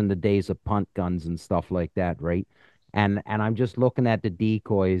this is in the days of punt guns and stuff like that, right? And I'm just looking at the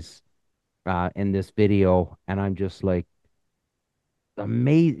decoys in this video, and I'm just like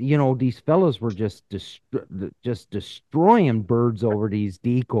amazed. These fellas were just destroying birds over these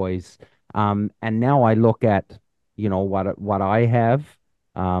decoys. And now I look at what I have,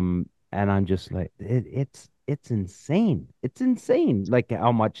 and I'm just like it's insane. It's insane, like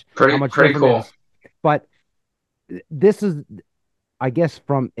how Pretty much pretty different it cool. is. But this is, I guess,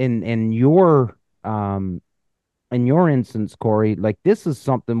 from in your instance, Corey, like this is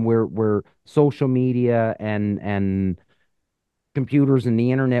something where social media and computers and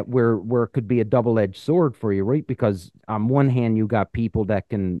the internet, where it could be a double-edged sword for you, right? Because on one hand, you got people that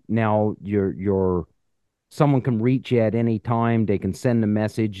can now someone can reach you at any time. They can send a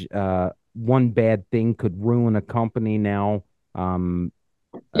message. One bad thing could ruin a company now, the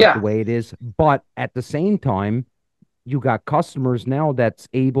Yeah, way it is. But at the same time, you got customers now that's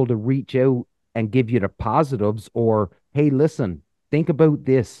able to reach out and give you the positives, or hey, listen, think about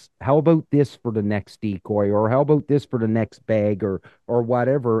this, how about this for the next decoy, or how about this for the next bag, or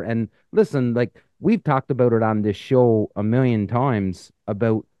whatever. And listen, like we've talked about it on this show a million times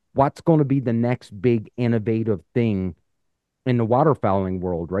about what's going to be the next big innovative thing in the waterfowling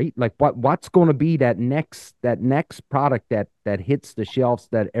world, right? Like what's going to be that next product that hits the shelves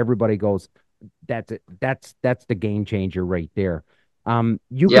that everybody goes, that's it. That's the game changer right there. yeah.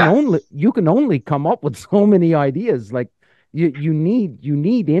 You can only come up with so many ideas. Like you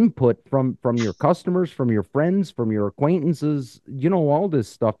need input from your customers, from your friends, from your acquaintances. All this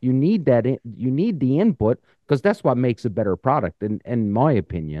stuff. You need the input, because that's what makes a better product. In my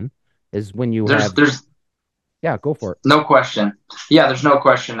opinion, is when you There's have, there's yeah, go for it. no question. Yeah, there's no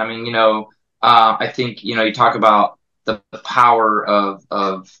question. I mean, I think, you talk about the power of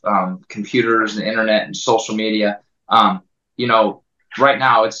computers and internet and social media. You know, right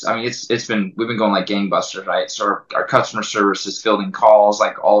now I mean, we've been going like gangbusters, right? So our customer service is fielding calls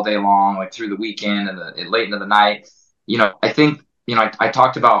like all day long, like through the weekend and late into the night. I think, I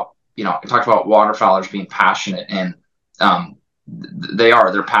talked about waterfowlers being passionate, and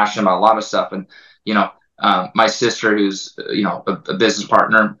they're passionate about a lot of stuff. And, you know, my sister, who's a business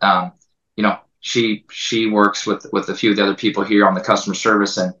partner, she works with a few of the other people here on the customer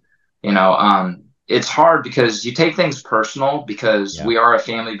service, and it's hard because you take things personal, because Yeah, we are a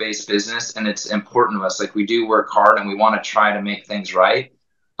family based business, and it's important to us. Like, we do work hard, and we want to try to make things right.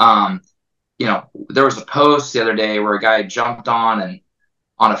 Um, there was a post the other day where a guy jumped on, and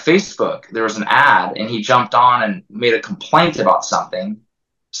on a Facebook, there was an ad, and he jumped on and made a complaint about something.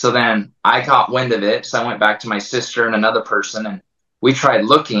 So then I caught wind of it. So I went back to my sister and another person, and we tried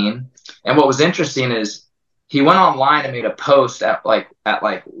looking. And what was interesting is he went online and made a post at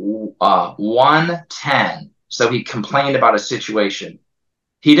 1:10. So he complained about a situation.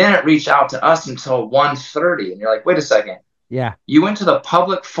 He didn't reach out to us until 1:30. And you're like, wait a second. yeah, You went to the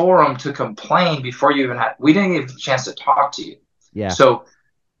public forum to complain before you even we didn't even have a chance to talk to you. yeah, So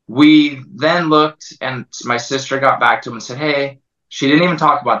we then looked, and my sister got back to him and said, hey, she didn't even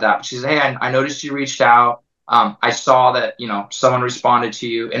talk about that, but she said, hey, I noticed you reached out. I saw that, someone responded to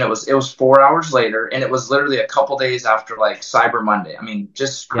you, and it was 4 hours later, and it was literally a couple days after like Cyber Monday. I mean,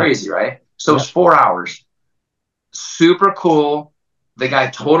 just yeah, crazy, right? So it yeah, was 4 hours. Super cool. The guy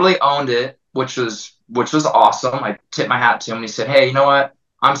totally owned it, which was awesome. I tipped my hat to him, and he said, hey, you know what?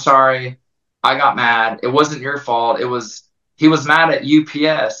 I'm sorry. I got mad. It wasn't your fault. He was mad at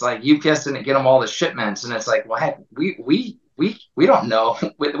UPS. Like, UPS didn't get him all the shipments, and it's like, well, heck, we don't know.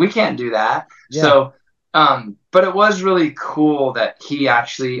 We can't do that. yeah, So, but it was really cool that he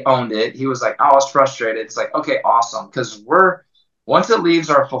actually owned it. He was like, oh, I was frustrated. It's like, okay, awesome, because once it leaves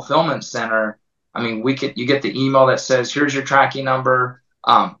our fulfillment center, I mean, you get the email that says, here's your tracking number.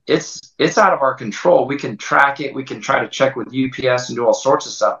 It's out of our control. We can track it. We can try to check with UPS and do all sorts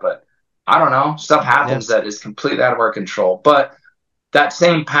of stuff, but I don't know, stuff happens that is completely out of our control. But that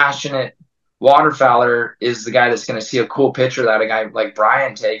same passionate waterfowler is the guy that's going to see a cool picture that a guy like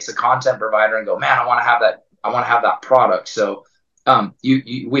Brian takes, a content provider, and go, man, I want to have that. I want to have that product. So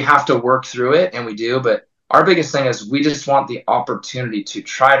we have to work through it, and we do. But our biggest thing is we just want the opportunity to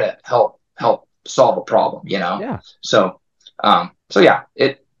try to help solve a problem, you know? Yeah. So yeah,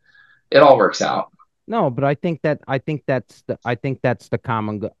 it all works out. No, but I think that's the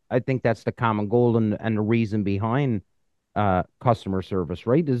common goal and the reason behind customer service,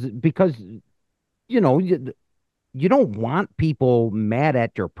 right? Is because you don't want people mad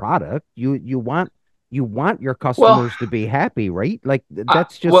at your product. You want your Well, customers to be happy, right? Like I,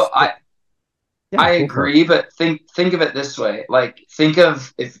 that's well, just I, yeah, I go for it. agree, but think of it this way. Like think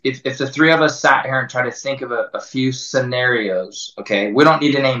of if the three of us sat here and tried to think of a few scenarios, okay? We don't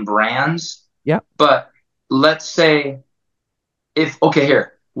need to name brands, Yeah, but let's say if okay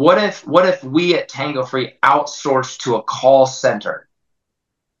here, what if we at Tanglefree outsourced to a call center?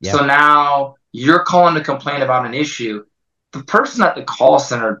 yeah, So now you're calling to complain about an issue. The person at the call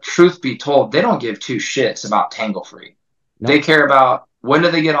center, truth be told, they don't give two shits about Tanglefree. They no, care about when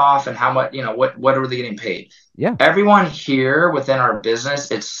do they get off and how much, what are they getting paid. yeah, Everyone here within our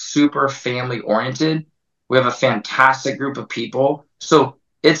business, it's super family oriented. We have a fantastic group of people. So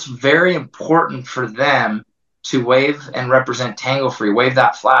it's very important for them to wave and represent Tanglefree, wave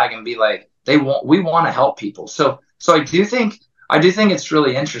that flag and be like, we want to help people. So I do think it's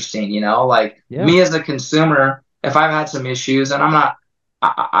really interesting, like yeah, me as a consumer, if I've had some issues and I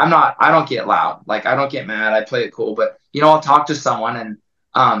don't get loud. Like I don't get mad. I play it cool, but I'll talk to someone and,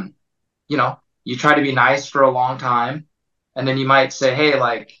 um, you try to be nice for a long time. And then you might say, hey,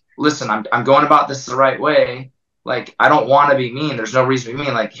 like, listen, I'm going about this the right way. Like, I don't want to be mean. There's no reason to be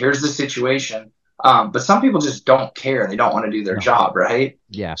mean. Like, here's the situation. But some people just don't care. They don't want to do their no, job. Right.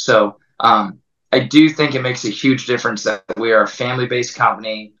 yeah, So, I do think it makes a huge difference that we are a family-based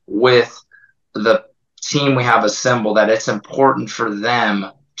company with the team we have assembled, that it's important for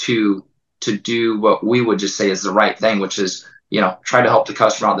them to do what we would just say is the right thing, which is, try to help the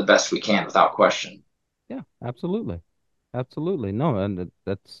customer out the best we can without question. yeah, absolutely, absolutely. No, and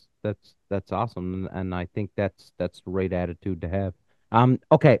that's awesome, and I think that's the right attitude to have.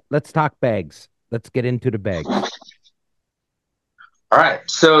 Okay, let's talk bags. Let's get into the bags. All right.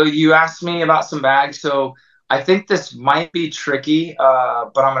 So you asked me about some bags. So I think this might be tricky,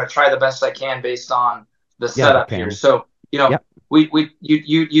 but I'm going to try the best I can based on the Yeah, the setup here. panel. So, Yep.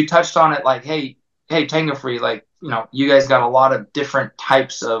 you touched on it like, hey, Tango Free, like, you guys got a lot of different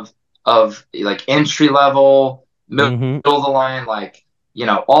types of like entry level, middle Mm-hmm. of the line, like,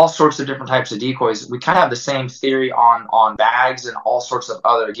 all sorts of different types of decoys. We kind of have the same theory on bags and all sorts of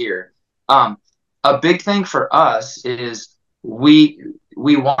other gear. Um, a big thing for us is we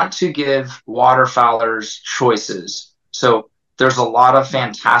we want to give waterfowlers choices. So there's a lot of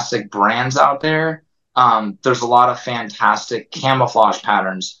fantastic brands out there. There's a lot of fantastic camouflage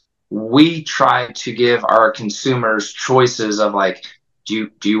patterns. We try to give our consumers choices of like, do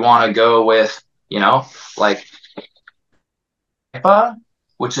you want to go with, like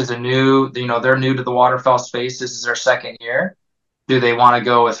which is a new, they're new to the waterfowl space. This is their second year. Do they want to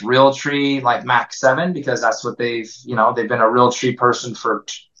go with Realtree like Max 7 because that's what they've been a Realtree person for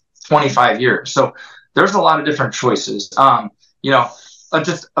 25 years. So there's a lot of different choices.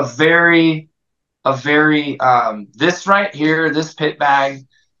 Just a very this right here, this pit bag,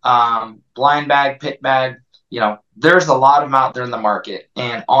 blind bag, pit bag, there's a lot of them out there in the market.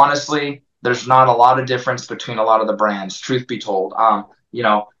 And honestly, there's not a lot of difference between a lot of the brands, truth be told.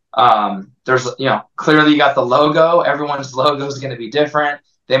 There's, clearly you got the logo. Everyone's logo is going to be different.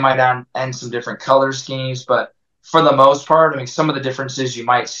 They might end some different color schemes, but for the most part, I mean, some of the differences you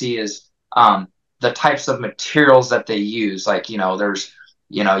might see is the types of materials that they use. Like, there's,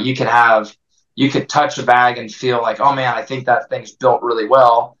 you could touch a bag and feel like, oh man, I think that thing's built really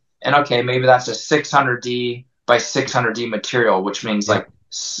well. And okay, maybe that's a 600D by 600D material, which means Yep.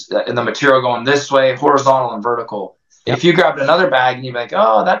 like the material going this way, horizontal and vertical. Yep. If you grabbed another bag and you're like,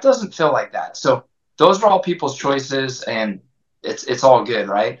 oh, that doesn't feel like that. So those are all people's choices, and it's all good,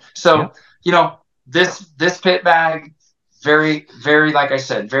 right? So Yep. this pit bag, very very like I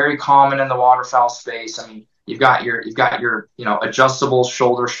said, very common in the waterfowl space. I mean, you've got your adjustable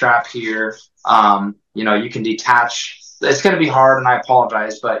shoulder strap here. You can detach. It's going to be hard, and I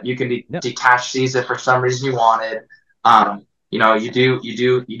apologize, but you can Yep. detach these if for some reason you wanted. You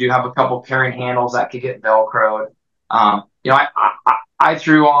do have a couple carrying handles that could get velcroed. I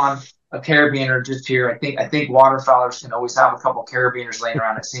threw on a carabiner just here. I think waterfowlers can always have a couple carabiners laying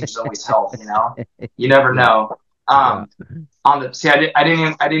around. It seems to always help. You never Yeah. know. Yeah. I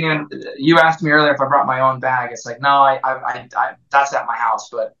didn't even. You asked me earlier if I brought my own bag. It's like no, I that's at my house,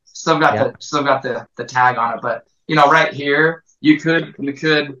 but still got the tag on it. But right here, you could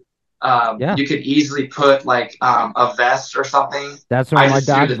easily put like a vest or something. That's where my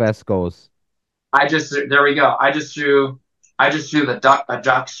dog vest goes. There we go. I just threw a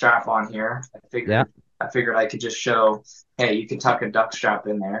duck strap on here. I figured I could just show, hey, you can tuck a duck strap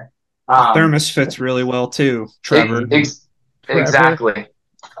in there. Thermos fits really well too, Trevor. Exactly.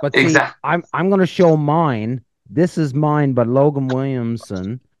 But see, I'm going to show mine. This is mine, but Logan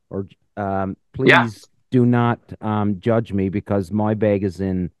Williamson, or please do not judge me because my bag is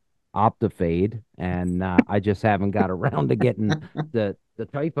in Optifade, and I just haven't got around to getting the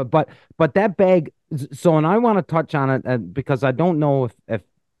type of. But that bag. So, and I want to touch on it because I don't know if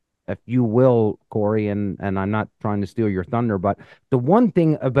you will, Corey, and I'm not trying to steal your thunder, but the one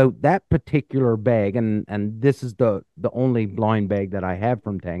thing about that particular bag, and this is the only blind bag that I have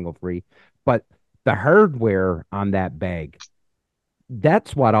from Tanglefree, but the hardware on that bag,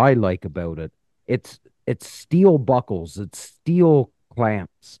 that's what I like about it. It's steel buckles, it's steel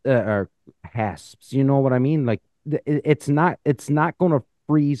clamps or hasps. You know what I mean? Like it's not going to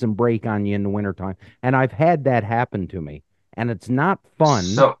freeze and break on you in the wintertime. And I've had that happen to me, and it's not fun.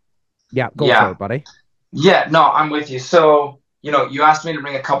 So yeah, go for it, buddy. Yeah, no, I'm with you. So, you asked me to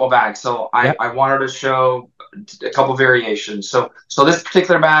bring a couple bags. So I wanted to show a couple variations. So this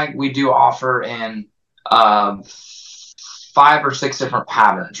particular bag we do offer in 5 or 6 different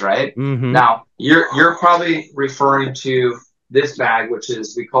patterns, right? Mm-hmm. Now, you're probably referring to this bag, which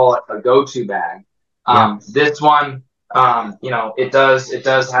is, we call it a go-to bag. This one, it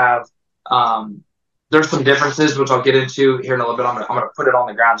does have there's some differences which I'll get into here in a little bit. I'm gonna put it on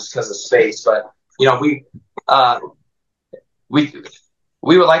the ground just because of space, but we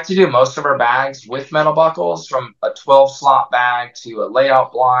would like to do most of our bags with metal buckles, from a 12 slot bag to a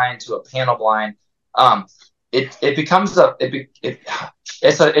layout blind to a panel blind. It becomes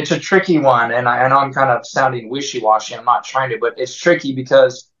it's a tricky one, and I know I'm kind of sounding wishy-washy. I'm not trying to, but it's tricky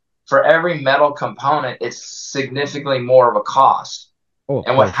because for every metal component, it's significantly more of a cost.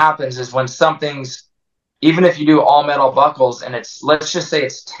 And what happens is when something's, even if you do all metal buckles and let's just say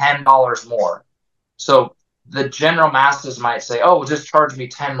it's $10 more. So the general masses might say, oh, well, just charge me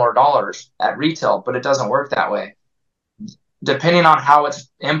 $10 more at retail, but it doesn't work that way. Depending on how it's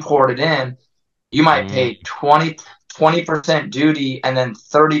imported in, you might pay 20% duty and then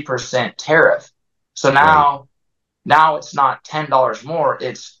 30% tariff. So now it's not $10 more,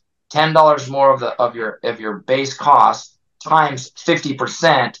 it's $10 more of your base cost times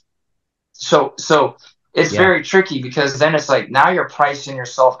 50%. So it's very tricky, because then it's like, now you're pricing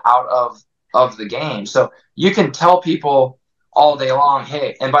yourself out of the game. So you can tell people all day long,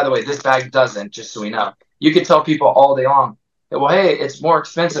 hey, and by the way, this bag doesn't, just so we know, you can tell people all day long, well, hey, it's more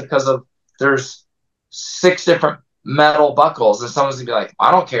expensive because there's 6 different metal buckles, and someone's gonna be like,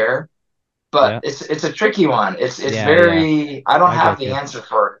 I don't care. But it's a tricky one. It's very I don't have the answer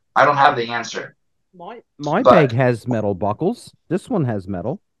for it. I don't have the answer. My bag has metal buckles. This one has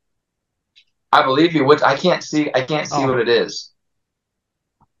metal. I believe you. Which I can't see what it is.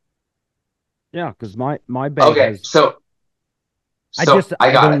 Yeah, because my bag has. So I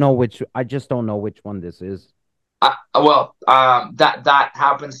don't know which one this is. That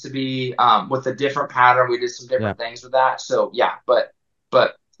happens to be with a different pattern. We did some different things with that. So yeah, but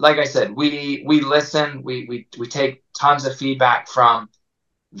like I said, we listen. We take tons of feedback from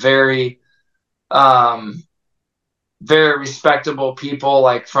very very respectable people,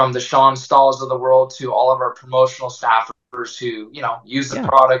 like from the Sean Stalls of the world to all of our promotional staffers who, use the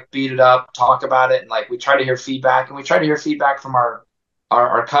product, beat it up, talk about it. And like, we try to hear feedback, and we try to hear feedback from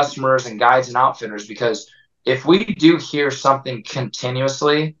our customers and guides and outfitters, because if we do hear something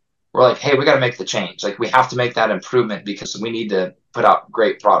continuously, we're like, hey, we got to make the change. Like, we have to make that improvement because we need to put out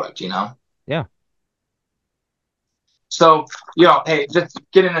great product, Yeah. So, hey, just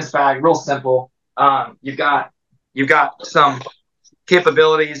get in this bag, real simple. You've got some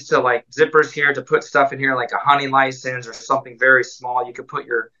capabilities to, like, zippers here to put stuff in here, like a hunting license or something very small. You could put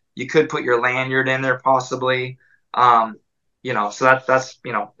your lanyard in there possibly. So that's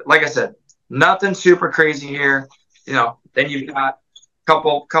like I said, nothing super crazy here. Then you've got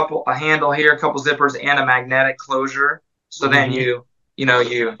a handle here, a couple zippers, and a magnetic closure. So then you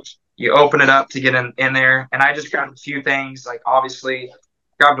open it up to get in there. And I just grabbed a few things, like obviously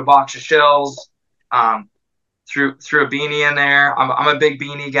grabbed a box of shells, threw a beanie in there. I'm a big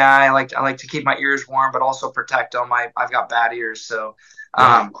beanie guy. I like to keep my ears warm, but also protect them. I've got bad ears, so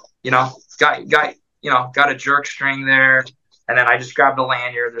got a jerk string there, and then I just grabbed a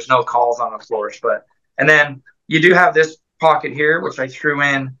lanyard. There's no calls on, of course, and then you do have this pocket here, which I threw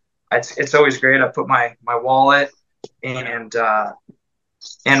in. It's always great. I put my wallet and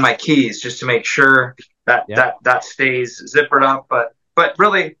my keys just to make sure that that stays zippered up. But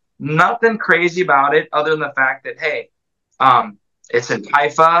really nothing crazy about it other than the fact that, hey, it's in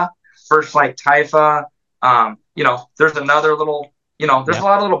Taifa, First Light Taifa. There's another little, there's a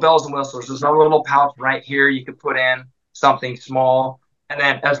lot of little bells and whistles. There's another little pouch right here you could put in something small, and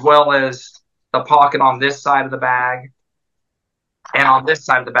then as well as the pocket on this side of the bag and on this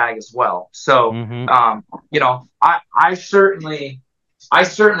side of the bag as well. So, I certainly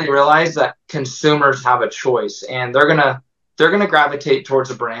realize that consumers have a choice, and they're gonna gravitate towards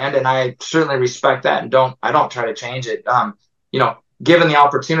a brand, and I certainly respect that, and I don't try to change it. Given the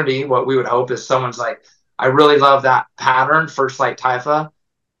opportunity, what we would hope is someone's like, I really love that pattern, First Light Taifa,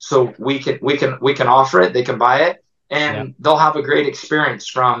 so we can offer it. They can buy it, and they'll have a great experience,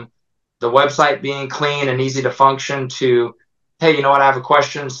 from the website being clean and easy to function to, hey, you know what, I have a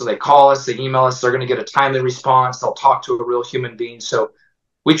question. So they call us, they email us, they're going to get a timely response. They'll talk to a real human being. So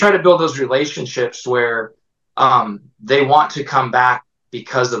we try to build those relationships where they want to come back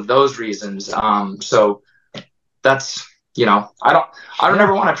because of those reasons. So that's, I don't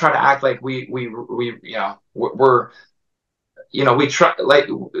ever want to try to act like we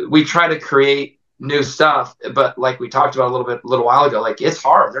try to create new stuff, but like we talked about a little while ago, like, it's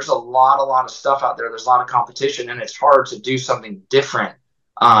hard. There's a lot of stuff out there. There's a lot of competition, and it's hard to do something different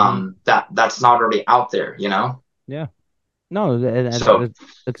that's not already out there, Yeah. No,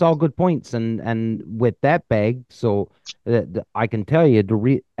 it's all good points, and with that bag, so I can tell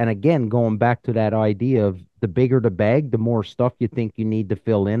you and again, going back to that idea of the bigger the bag, the more stuff you think you need to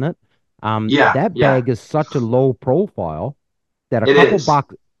fill in it. That bag is such a low profile that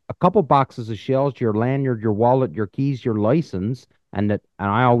a couple boxes of shells, your lanyard, your wallet, your keys, your license, and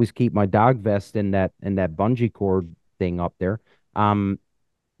I always keep my dog vest in that bungee cord thing up there.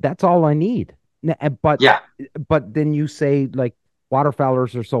 That's all I need. But then you say, like,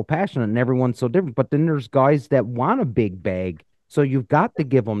 waterfowlers are so passionate and everyone's so different. But then there's guys that want a big bag, so you've got to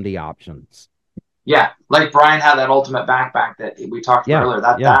give them the options. Yeah, like Brian had that ultimate backpack that we talked about earlier.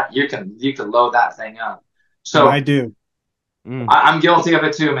 That you can load that thing up. So I do. I'm guilty of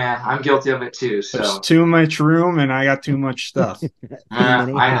it too, man. I'm guilty of it too. So there's too much room, and I got too much stuff.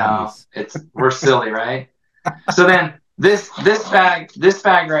 I know. We're silly, right? So then this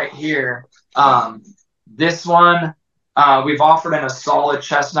bag right here, this one, we've offered in a solid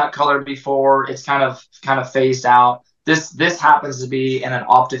chestnut color before. It's kind of phased out. This happens to be in an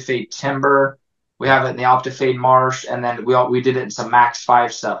Optifade timber. We have it in the Optifade marsh, and then we did it in some Max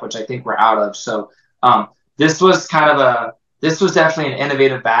 5 stuff, which I think we're out of. So this was definitely an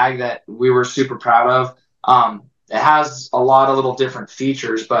innovative bag that we were super proud of. It has a lot of little different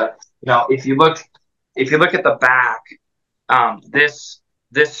features, but if you look at the back, this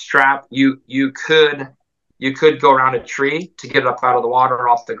strap, you could go around a tree to get it up out of the water,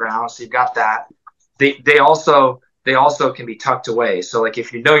 off the ground. So you've got that. They also can be tucked away. So, like,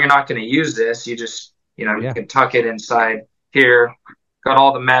 if you're not going to use this, you just you can tuck it inside here. Got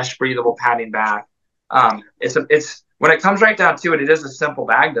all the mesh breathable padding back. It's when it comes right down to it, it is a simple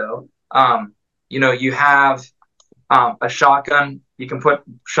bag though. You have a shotgun. You can put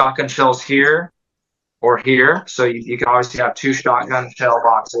shotgun shells here or here. So you can obviously have 2 shotgun shell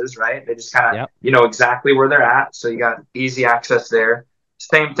boxes, right? They just kind of, exactly where they're at. So you got easy access there.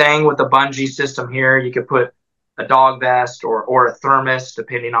 Same thing with the bungee system here. You could put a dog vest or a thermos,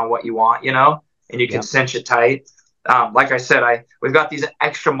 depending on what you want, and you can cinch it tight. Like I said, we've got these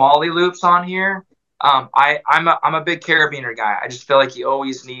extra molly loops on here. I'm a big carabiner guy. I just feel like you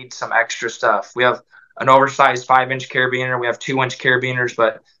always need some extra stuff. We have an oversized 5-inch carabiner. We have 2-inch carabiners,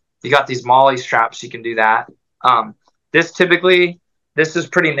 but you got these molly straps, you can do that. This is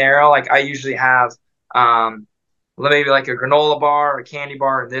pretty narrow. Like, I usually have maybe like a granola bar or a candy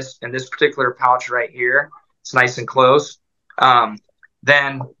bar in this particular pouch right here. It's nice and close.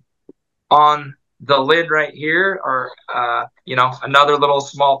 Then on the lid right here, or another little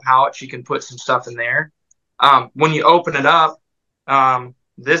small pouch, you can put some stuff in there. When you open it up,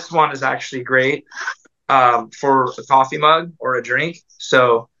 this one is actually great for a coffee mug or a drink.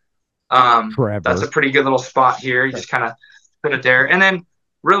 So that's a pretty good little spot here. You just kind of put it there. And then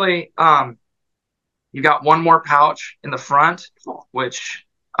really, you got one more pouch in the front, which,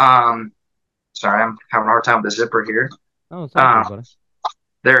 sorry, I'm having a hard time with the zipper here. Oh, sorry, buddy.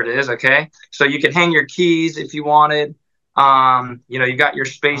 There it is. Okay. So you can hang your keys if you wanted. You got your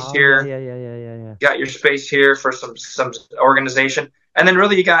space here. Yeah. You got your space here for some organization. And then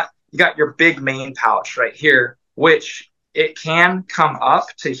really you got your big main pouch right here, which it can come up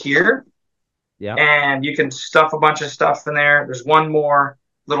to here, Yeah. and you can stuff a bunch of stuff in there. There's one more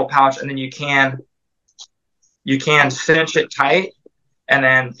little pouch, and then you can cinch it tight, and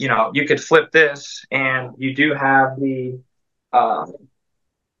then you could flip this, and you do have the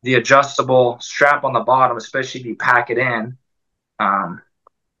adjustable strap on the bottom, especially if you pack it in.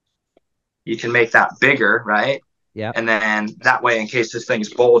 You can make that bigger, right? Yeah. And then that way, in case this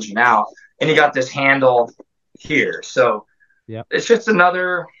thing's bulging out, and you got this handle here, so yeah, it's just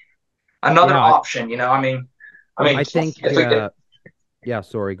another option. I think. Yeah,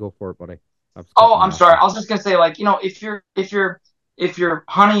 sorry, go for it, buddy. I'm sorry. I was just gonna say, if you're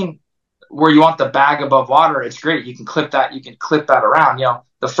hunting where you want the bag above water, it's great. You can clip that. You can clip that around.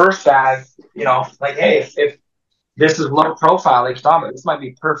 The first bag. Hey, if this is low profile, this might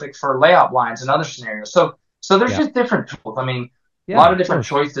be perfect for layout blinds and other scenarios. So there's just different tools. A lot of different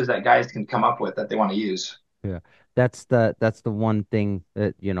choices that guys can come up with that they want to use. Yeah, that's the one thing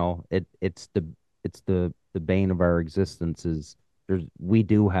that it's the bane of our existence is we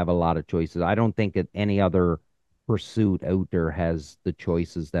do have a lot of choices. I don't think that any other pursuit out there has the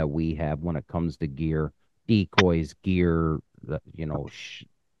choices that we have when it comes to gear, decoys, gear.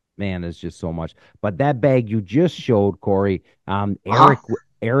 Man, it's just so much. But that bag you just showed, Corey,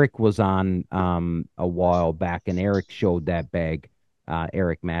 Eric was on a while back, and Eric showed that bag,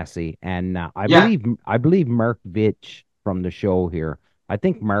 Eric Massey, and I believe Mark Vitch from the show here. I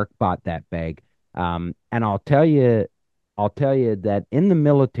think Mark bought that bag, and I'll tell you that in the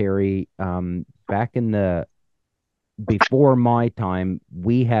military, back in the before my time,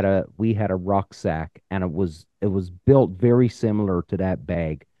 we had a rucksack, and it was built very similar to that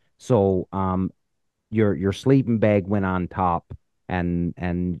bag. So your sleeping bag went on top,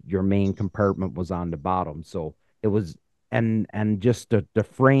 and your main compartment was on the bottom. So it was and just the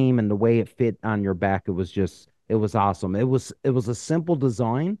frame and the way it fit on your back, it was awesome. It was a simple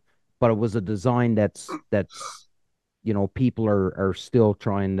design, but it was a design that's people are still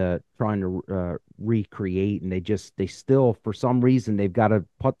trying to recreate, and they still, for some reason, they've got to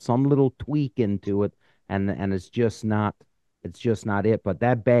put some little tweak into it, and it's just not it. But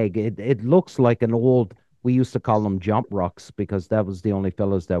that bag, it looks like an old, we used to call them jump rucks, because that was the only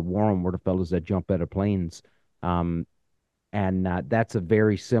fellas that wore them, were the fellas that jump out of planes. And that's a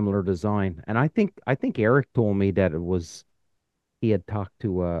very similar design. And I think Eric told me that he had talked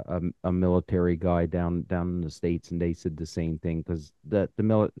to a military guy down in the States, and they said the same thing, because the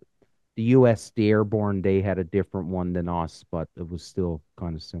U.S. the airborne, they had a different one than us, but it was still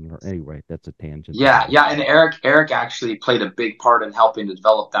kind of similar. Anyway, that's a tangent. Yeah, and Eric actually played a big part in helping to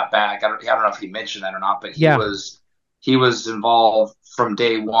develop that bag. I don't know if he mentioned that or not, but he was involved from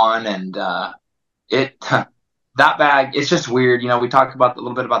day one, and that bag, it's just weird. We talked about a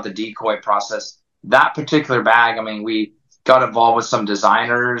little bit about the decoy process. That particular bag, we got involved with some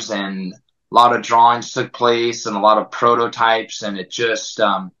designers, and a lot of drawings took place, and a lot of prototypes, and it just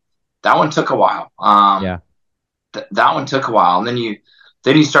that one took a while. That one took a while, and then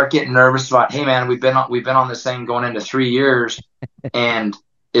you start getting nervous about, hey man, we've been on this thing going into 3 years, and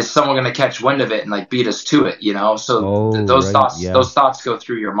is someone going to catch wind of it and beat us to it? So those thoughts go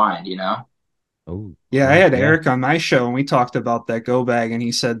through your mind. Oh yeah, I had Eric on my show, and we talked about that go bag, and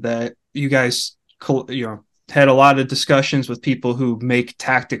he said that you guys had a lot of discussions with people who make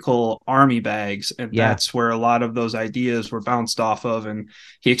tactical army bags, and that's where a lot of those ideas were bounced off of. And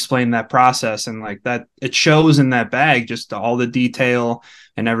he explained that process, and that it shows in that bag, just all the detail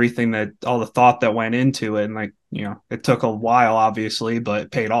and everything, that all the thought that went into it. And it took a while, obviously, but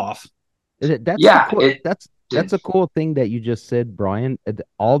it paid off. That's a cool thing that you just said, Brian.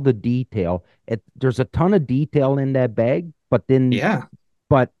 All the detail. There's a ton of detail in that bag, but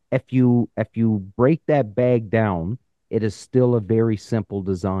if you break that bag down, it is still a very simple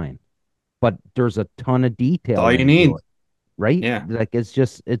design. But there's a ton of detail. That's all you need, right? Yeah.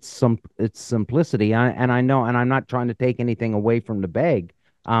 It's simplicity. I know, and I'm not trying to take anything away from the bag.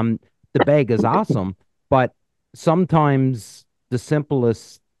 The bag is awesome, but sometimes the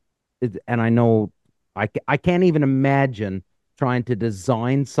simplest, and I know I can't even imagine trying to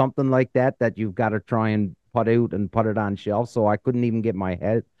design something like that you've got to try and put out and put it on shelf. So I couldn't even get my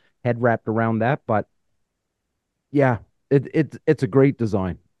head wrapped around that. But yeah, it's a great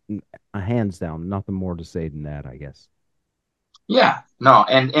design, hands down. Nothing more to say than that, I guess. Yeah, no,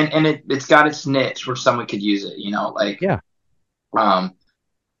 and it's got its niche where someone could use it.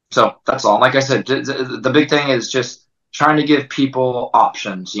 So that's all. Like I said, the big thing is just trying to give people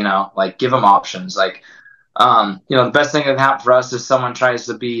options. Give them options. The best thing that can happen for us is someone tries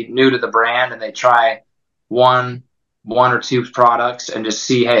to be new to the brand, and they try one or two products and just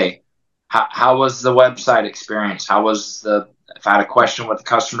see, hey, how was the website experience? If I had a question with the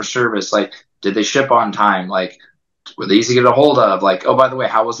customer service, Did they ship on time? Like, were they easy to get a hold of? Like, oh, by the way,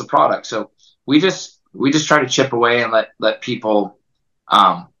 how was the product? So we just try to chip away and let people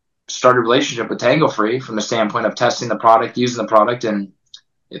um, start a relationship with Tanglefree from the standpoint of testing the product, using the product, and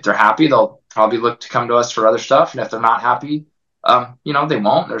if they're happy, they'll probably look to come to us for other stuff. And if they're not happy, they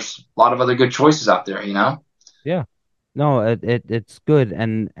won't. There's a lot of other good choices out there, you know? Yeah. No, it's good,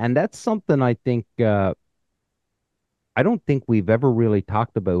 and that's something I think I don't think we've ever really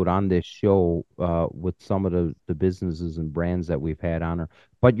talked about on this show with some of the businesses and brands that we've had on her.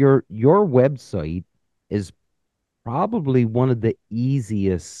 But your website is probably one of the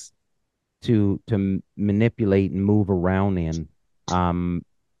easiest to manipulate and move around in um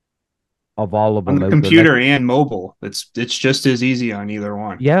of all of On them the out there. Like, computer and mobile, it's just as easy on either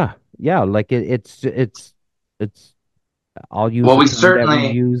one. yeah, like it's I'll use Well, a we term that we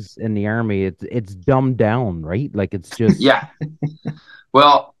certainly, use in the army. It's dumbed down, right? Like it's just yeah.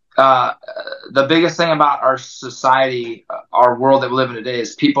 Well, the biggest thing about our society, our world that we live in today,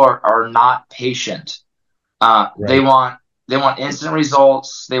 is people are not patient. They right. want instant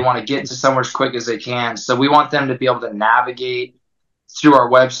results. They want to get to somewhere as quick as they can. So we want them to be able to navigate through our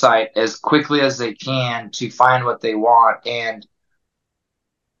website as quickly as they can to find what they want. And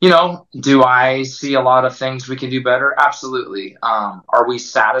do I see a lot of things we can do better? Absolutely. Are we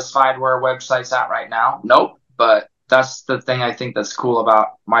satisfied where our website's at right now? Nope. But that's the thing I think that's cool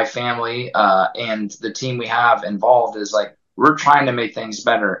about my family and the team we have involved is like we're trying to make things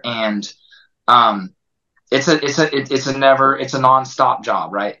better, and um, it's a nonstop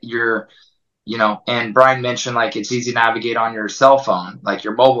job, right? And Brian mentioned like it's easy to navigate on your cell phone, like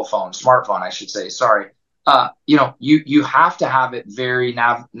your mobile phone, smartphone, I should say. Sorry. You have to have it very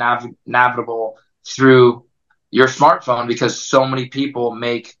navigable through your smartphone because so many people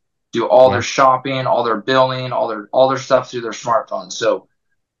do all their Yeah. shopping, all their billing, all their stuff through their smartphone. So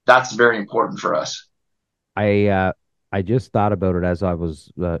that's very important for us. I uh I just thought about it as I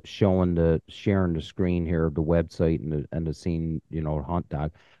was sharing the screen here of the website and the scene, hunt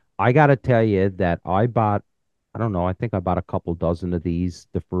dog. I gotta tell you that I don't know, I think I bought a couple dozen of these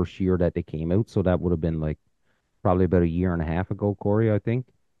the first year that they came out. So that would have been like probably about a year and a half ago, Corey, I think.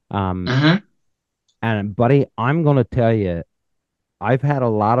 Um, Hmm. and buddy, I'm gonna tell you, I've had a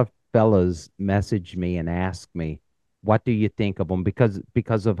lot of fellas message me and ask me, what do you think of them?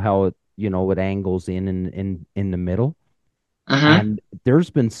 Because of how it angles in the middle. Hmm. And there's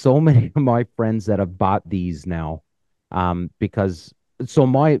been so many of my friends that have bought these now. Because so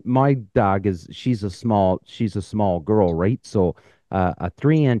my dog she's a small girl, right? So a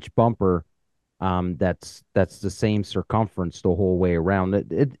 3-inch bumper, that's the same circumference the whole way around.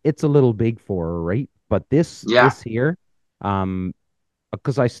 It's a little big for her, right? But this Yeah. this here, um,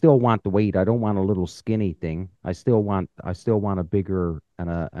 because I still want the weight. I don't want a little skinny thing. I still want a bigger and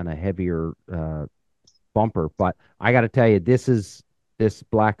a heavier bumper. But I got to tell you, this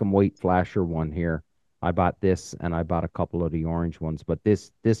black and white flasher one here. I bought this and I bought a couple of the orange ones, but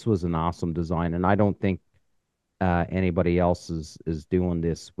this was an awesome design, and I don't think anybody else is doing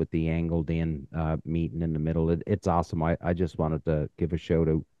this with the angled in meeting in the middle. It's awesome. I just wanted to give a shout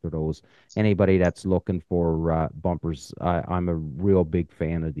out for those. Anybody that's looking for bumpers, I'm a real big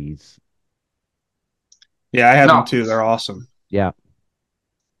fan of these. Yeah, I have them No. too. They're awesome. Yeah.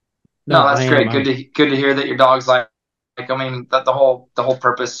 No, No, I that's am. great. Good to hear that your dog's like. I mean, that the whole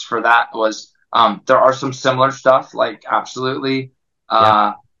purpose for that was there are some similar stuff, like absolutely. Yeah.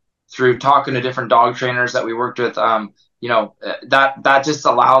 Uh, Through talking to different dog trainers that we worked with, that just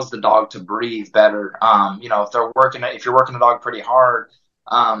allows the dog to breathe better. If you're working the dog pretty hard,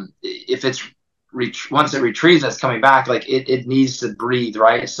 if it's once it retrieves and it's coming back, like it needs to breathe,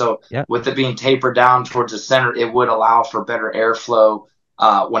 right? So Yeah. with it being tapered down towards the center, it would allow for better airflow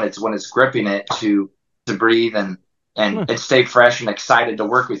when it's gripping it to breathe and and Huh. and stay fresh and excited to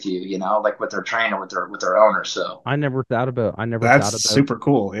work with you, like with their trainer, with their owner. So I never thought That's about, super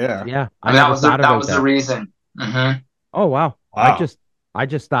cool. Yeah. yeah, I I mean, that never was the thought that about was the that. reason. Hmm. Oh wow. Wow. I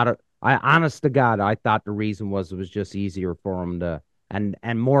just thought honest to God, I thought the reason was it was just easier for them to and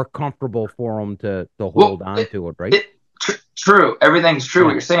more comfortable for them to hold Well, on to it, right? true. Everything's true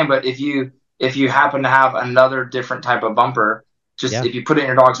what Yeah. you're saying, but if you happen to have another different type of bumper, just Yeah. if you put it in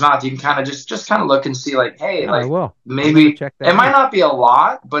your dog's mouth, you can kind of just kind of look and see like, hey, Yeah, I like will. I'm gonna maybe check it that might out. not be a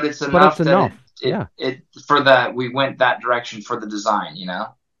lot, but it's But it's enough that it enough. it Yeah. it for that we went that direction for the design.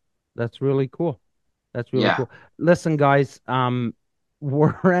 That's really cool. That's really Yeah. cool. Listen, guys,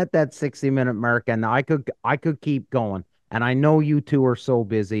 we're at that 60-minute mark, and I could keep going. And I know you two are so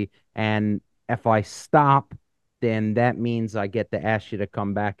busy. And if I stop, then that means I get to ask you to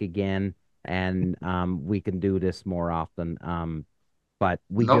come back again, and we can do this more often. But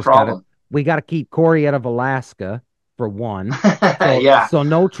we No just gotta problem. we got to keep Corey out of Alaska for one. So, Yeah.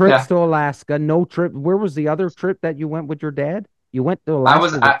 no trips Yeah. to Alaska, no trip. Where was the other trip that you went with your dad? You went to I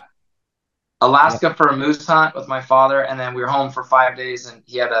was Alaska with, at Alaska for a moose hunt with my father, and then we were home for 5 days, and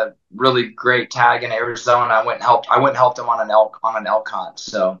he had a really great tag in Arizona. I went and helped him on an elk hunt.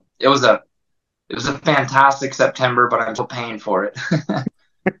 So it was a fantastic September, but I'm still paying for it.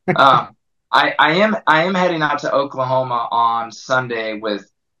 I am heading out to Oklahoma on Sunday with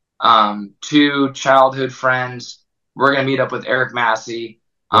two childhood friends. We're gonna meet up with Eric Massey.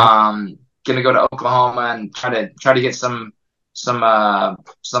 yep. Gonna go to Oklahoma and try to get some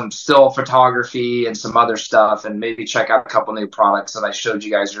still photography and some other stuff, and maybe check out a couple new products that I showed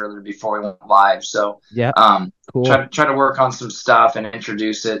you guys earlier before we went live. So Yeah, try to work on some stuff and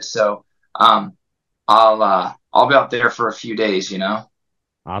introduce it. So um, I'll be out there for a few days.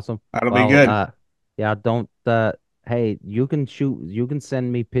 awesome. That'll be Well, good. yeah, don't hey, you can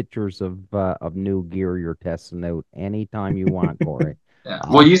send me pictures of new gear you're testing out anytime you want, Corey. Yeah.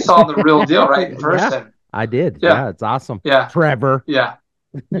 Well, you saw the real deal, right, in Yeah, person. I did. Yeah. Yeah, it's awesome. Yeah. Trevor. Yeah.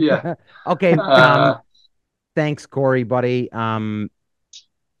 Yeah. Okay, Uh, thanks, Corey, buddy.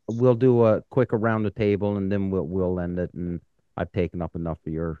 We'll do a quick around the table and then we'll end it. And I've taken up enough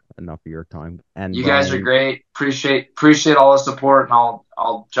of your time. And you guys are Brian, great. Appreciate all the support, and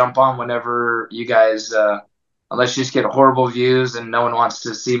I'll jump on whenever you guys. Unless you just get horrible views and no one wants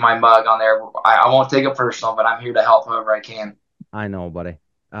to see my mug on there, I won't take it personal. But I'm here to help however I can. I know, buddy.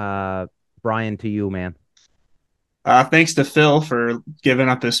 Brian, to you, man. Thanks to Phil for giving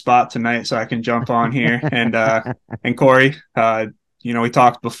up his spot tonight so I can jump on here. And Corey, we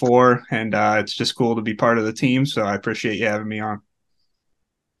talked before, and it's just cool to be part of the team. So I appreciate you having me on.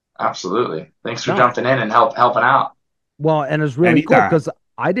 Absolutely. Thanks for No, jumping in and helping out. well, and it's really cool Anytime. because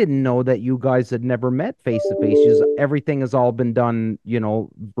I didn't know that you guys had never met face to face. Everything has all been done,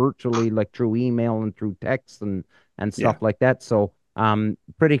 virtually, like through email and through text and Yeah, stuff like that. So,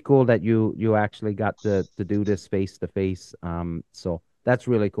 pretty cool that you actually got to do this face to face. So that's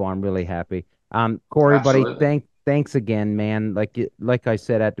really cool. I'm really happy. Corey, buddy, Absolutely. thanks again, man. Like I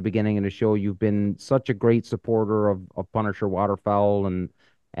said at the beginning of the show, you've been such a great supporter of Punisher Waterfowl and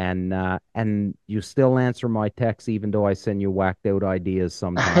you still answer my texts even though I send you whacked out ideas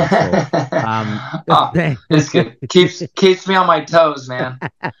sometimes. So Oh, it's good. Keeps me on my toes, man.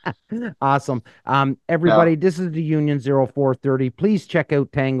 awesome. No, Everybody, this is the Union 0430. Please check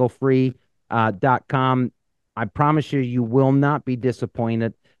out tanglefree.com. I promise you will not be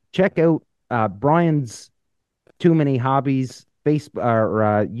disappointed. Check out Brian's Too Many Hobbies Facebook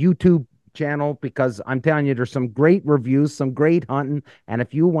or YouTube channel because I'm telling you, there's some great reviews, some great hunting, and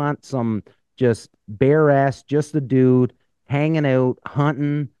if you want some just bare ass, just a dude hanging out,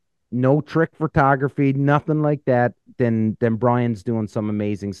 hunting, no trick photography, nothing like that, then Brian's doing some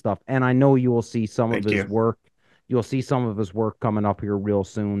amazing stuff. And I know you will see some of thank his you. work. You'll see some of his work coming up here real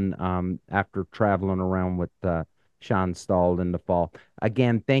soon after traveling around with Sean Stahl in the fall.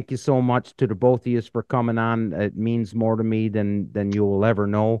 Again, thank you so much to the both of you for coming on. It means more to me than you will ever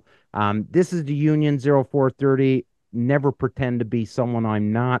know. This is the Union 0430. Never pretend to be someone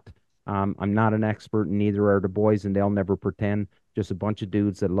I'm not. I'm not an expert, and neither are the boys, and they'll never pretend. Just a bunch of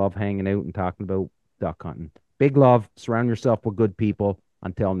dudes that love hanging out and talking about duck hunting. Big love. Surround yourself with good people.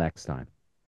 Until next time.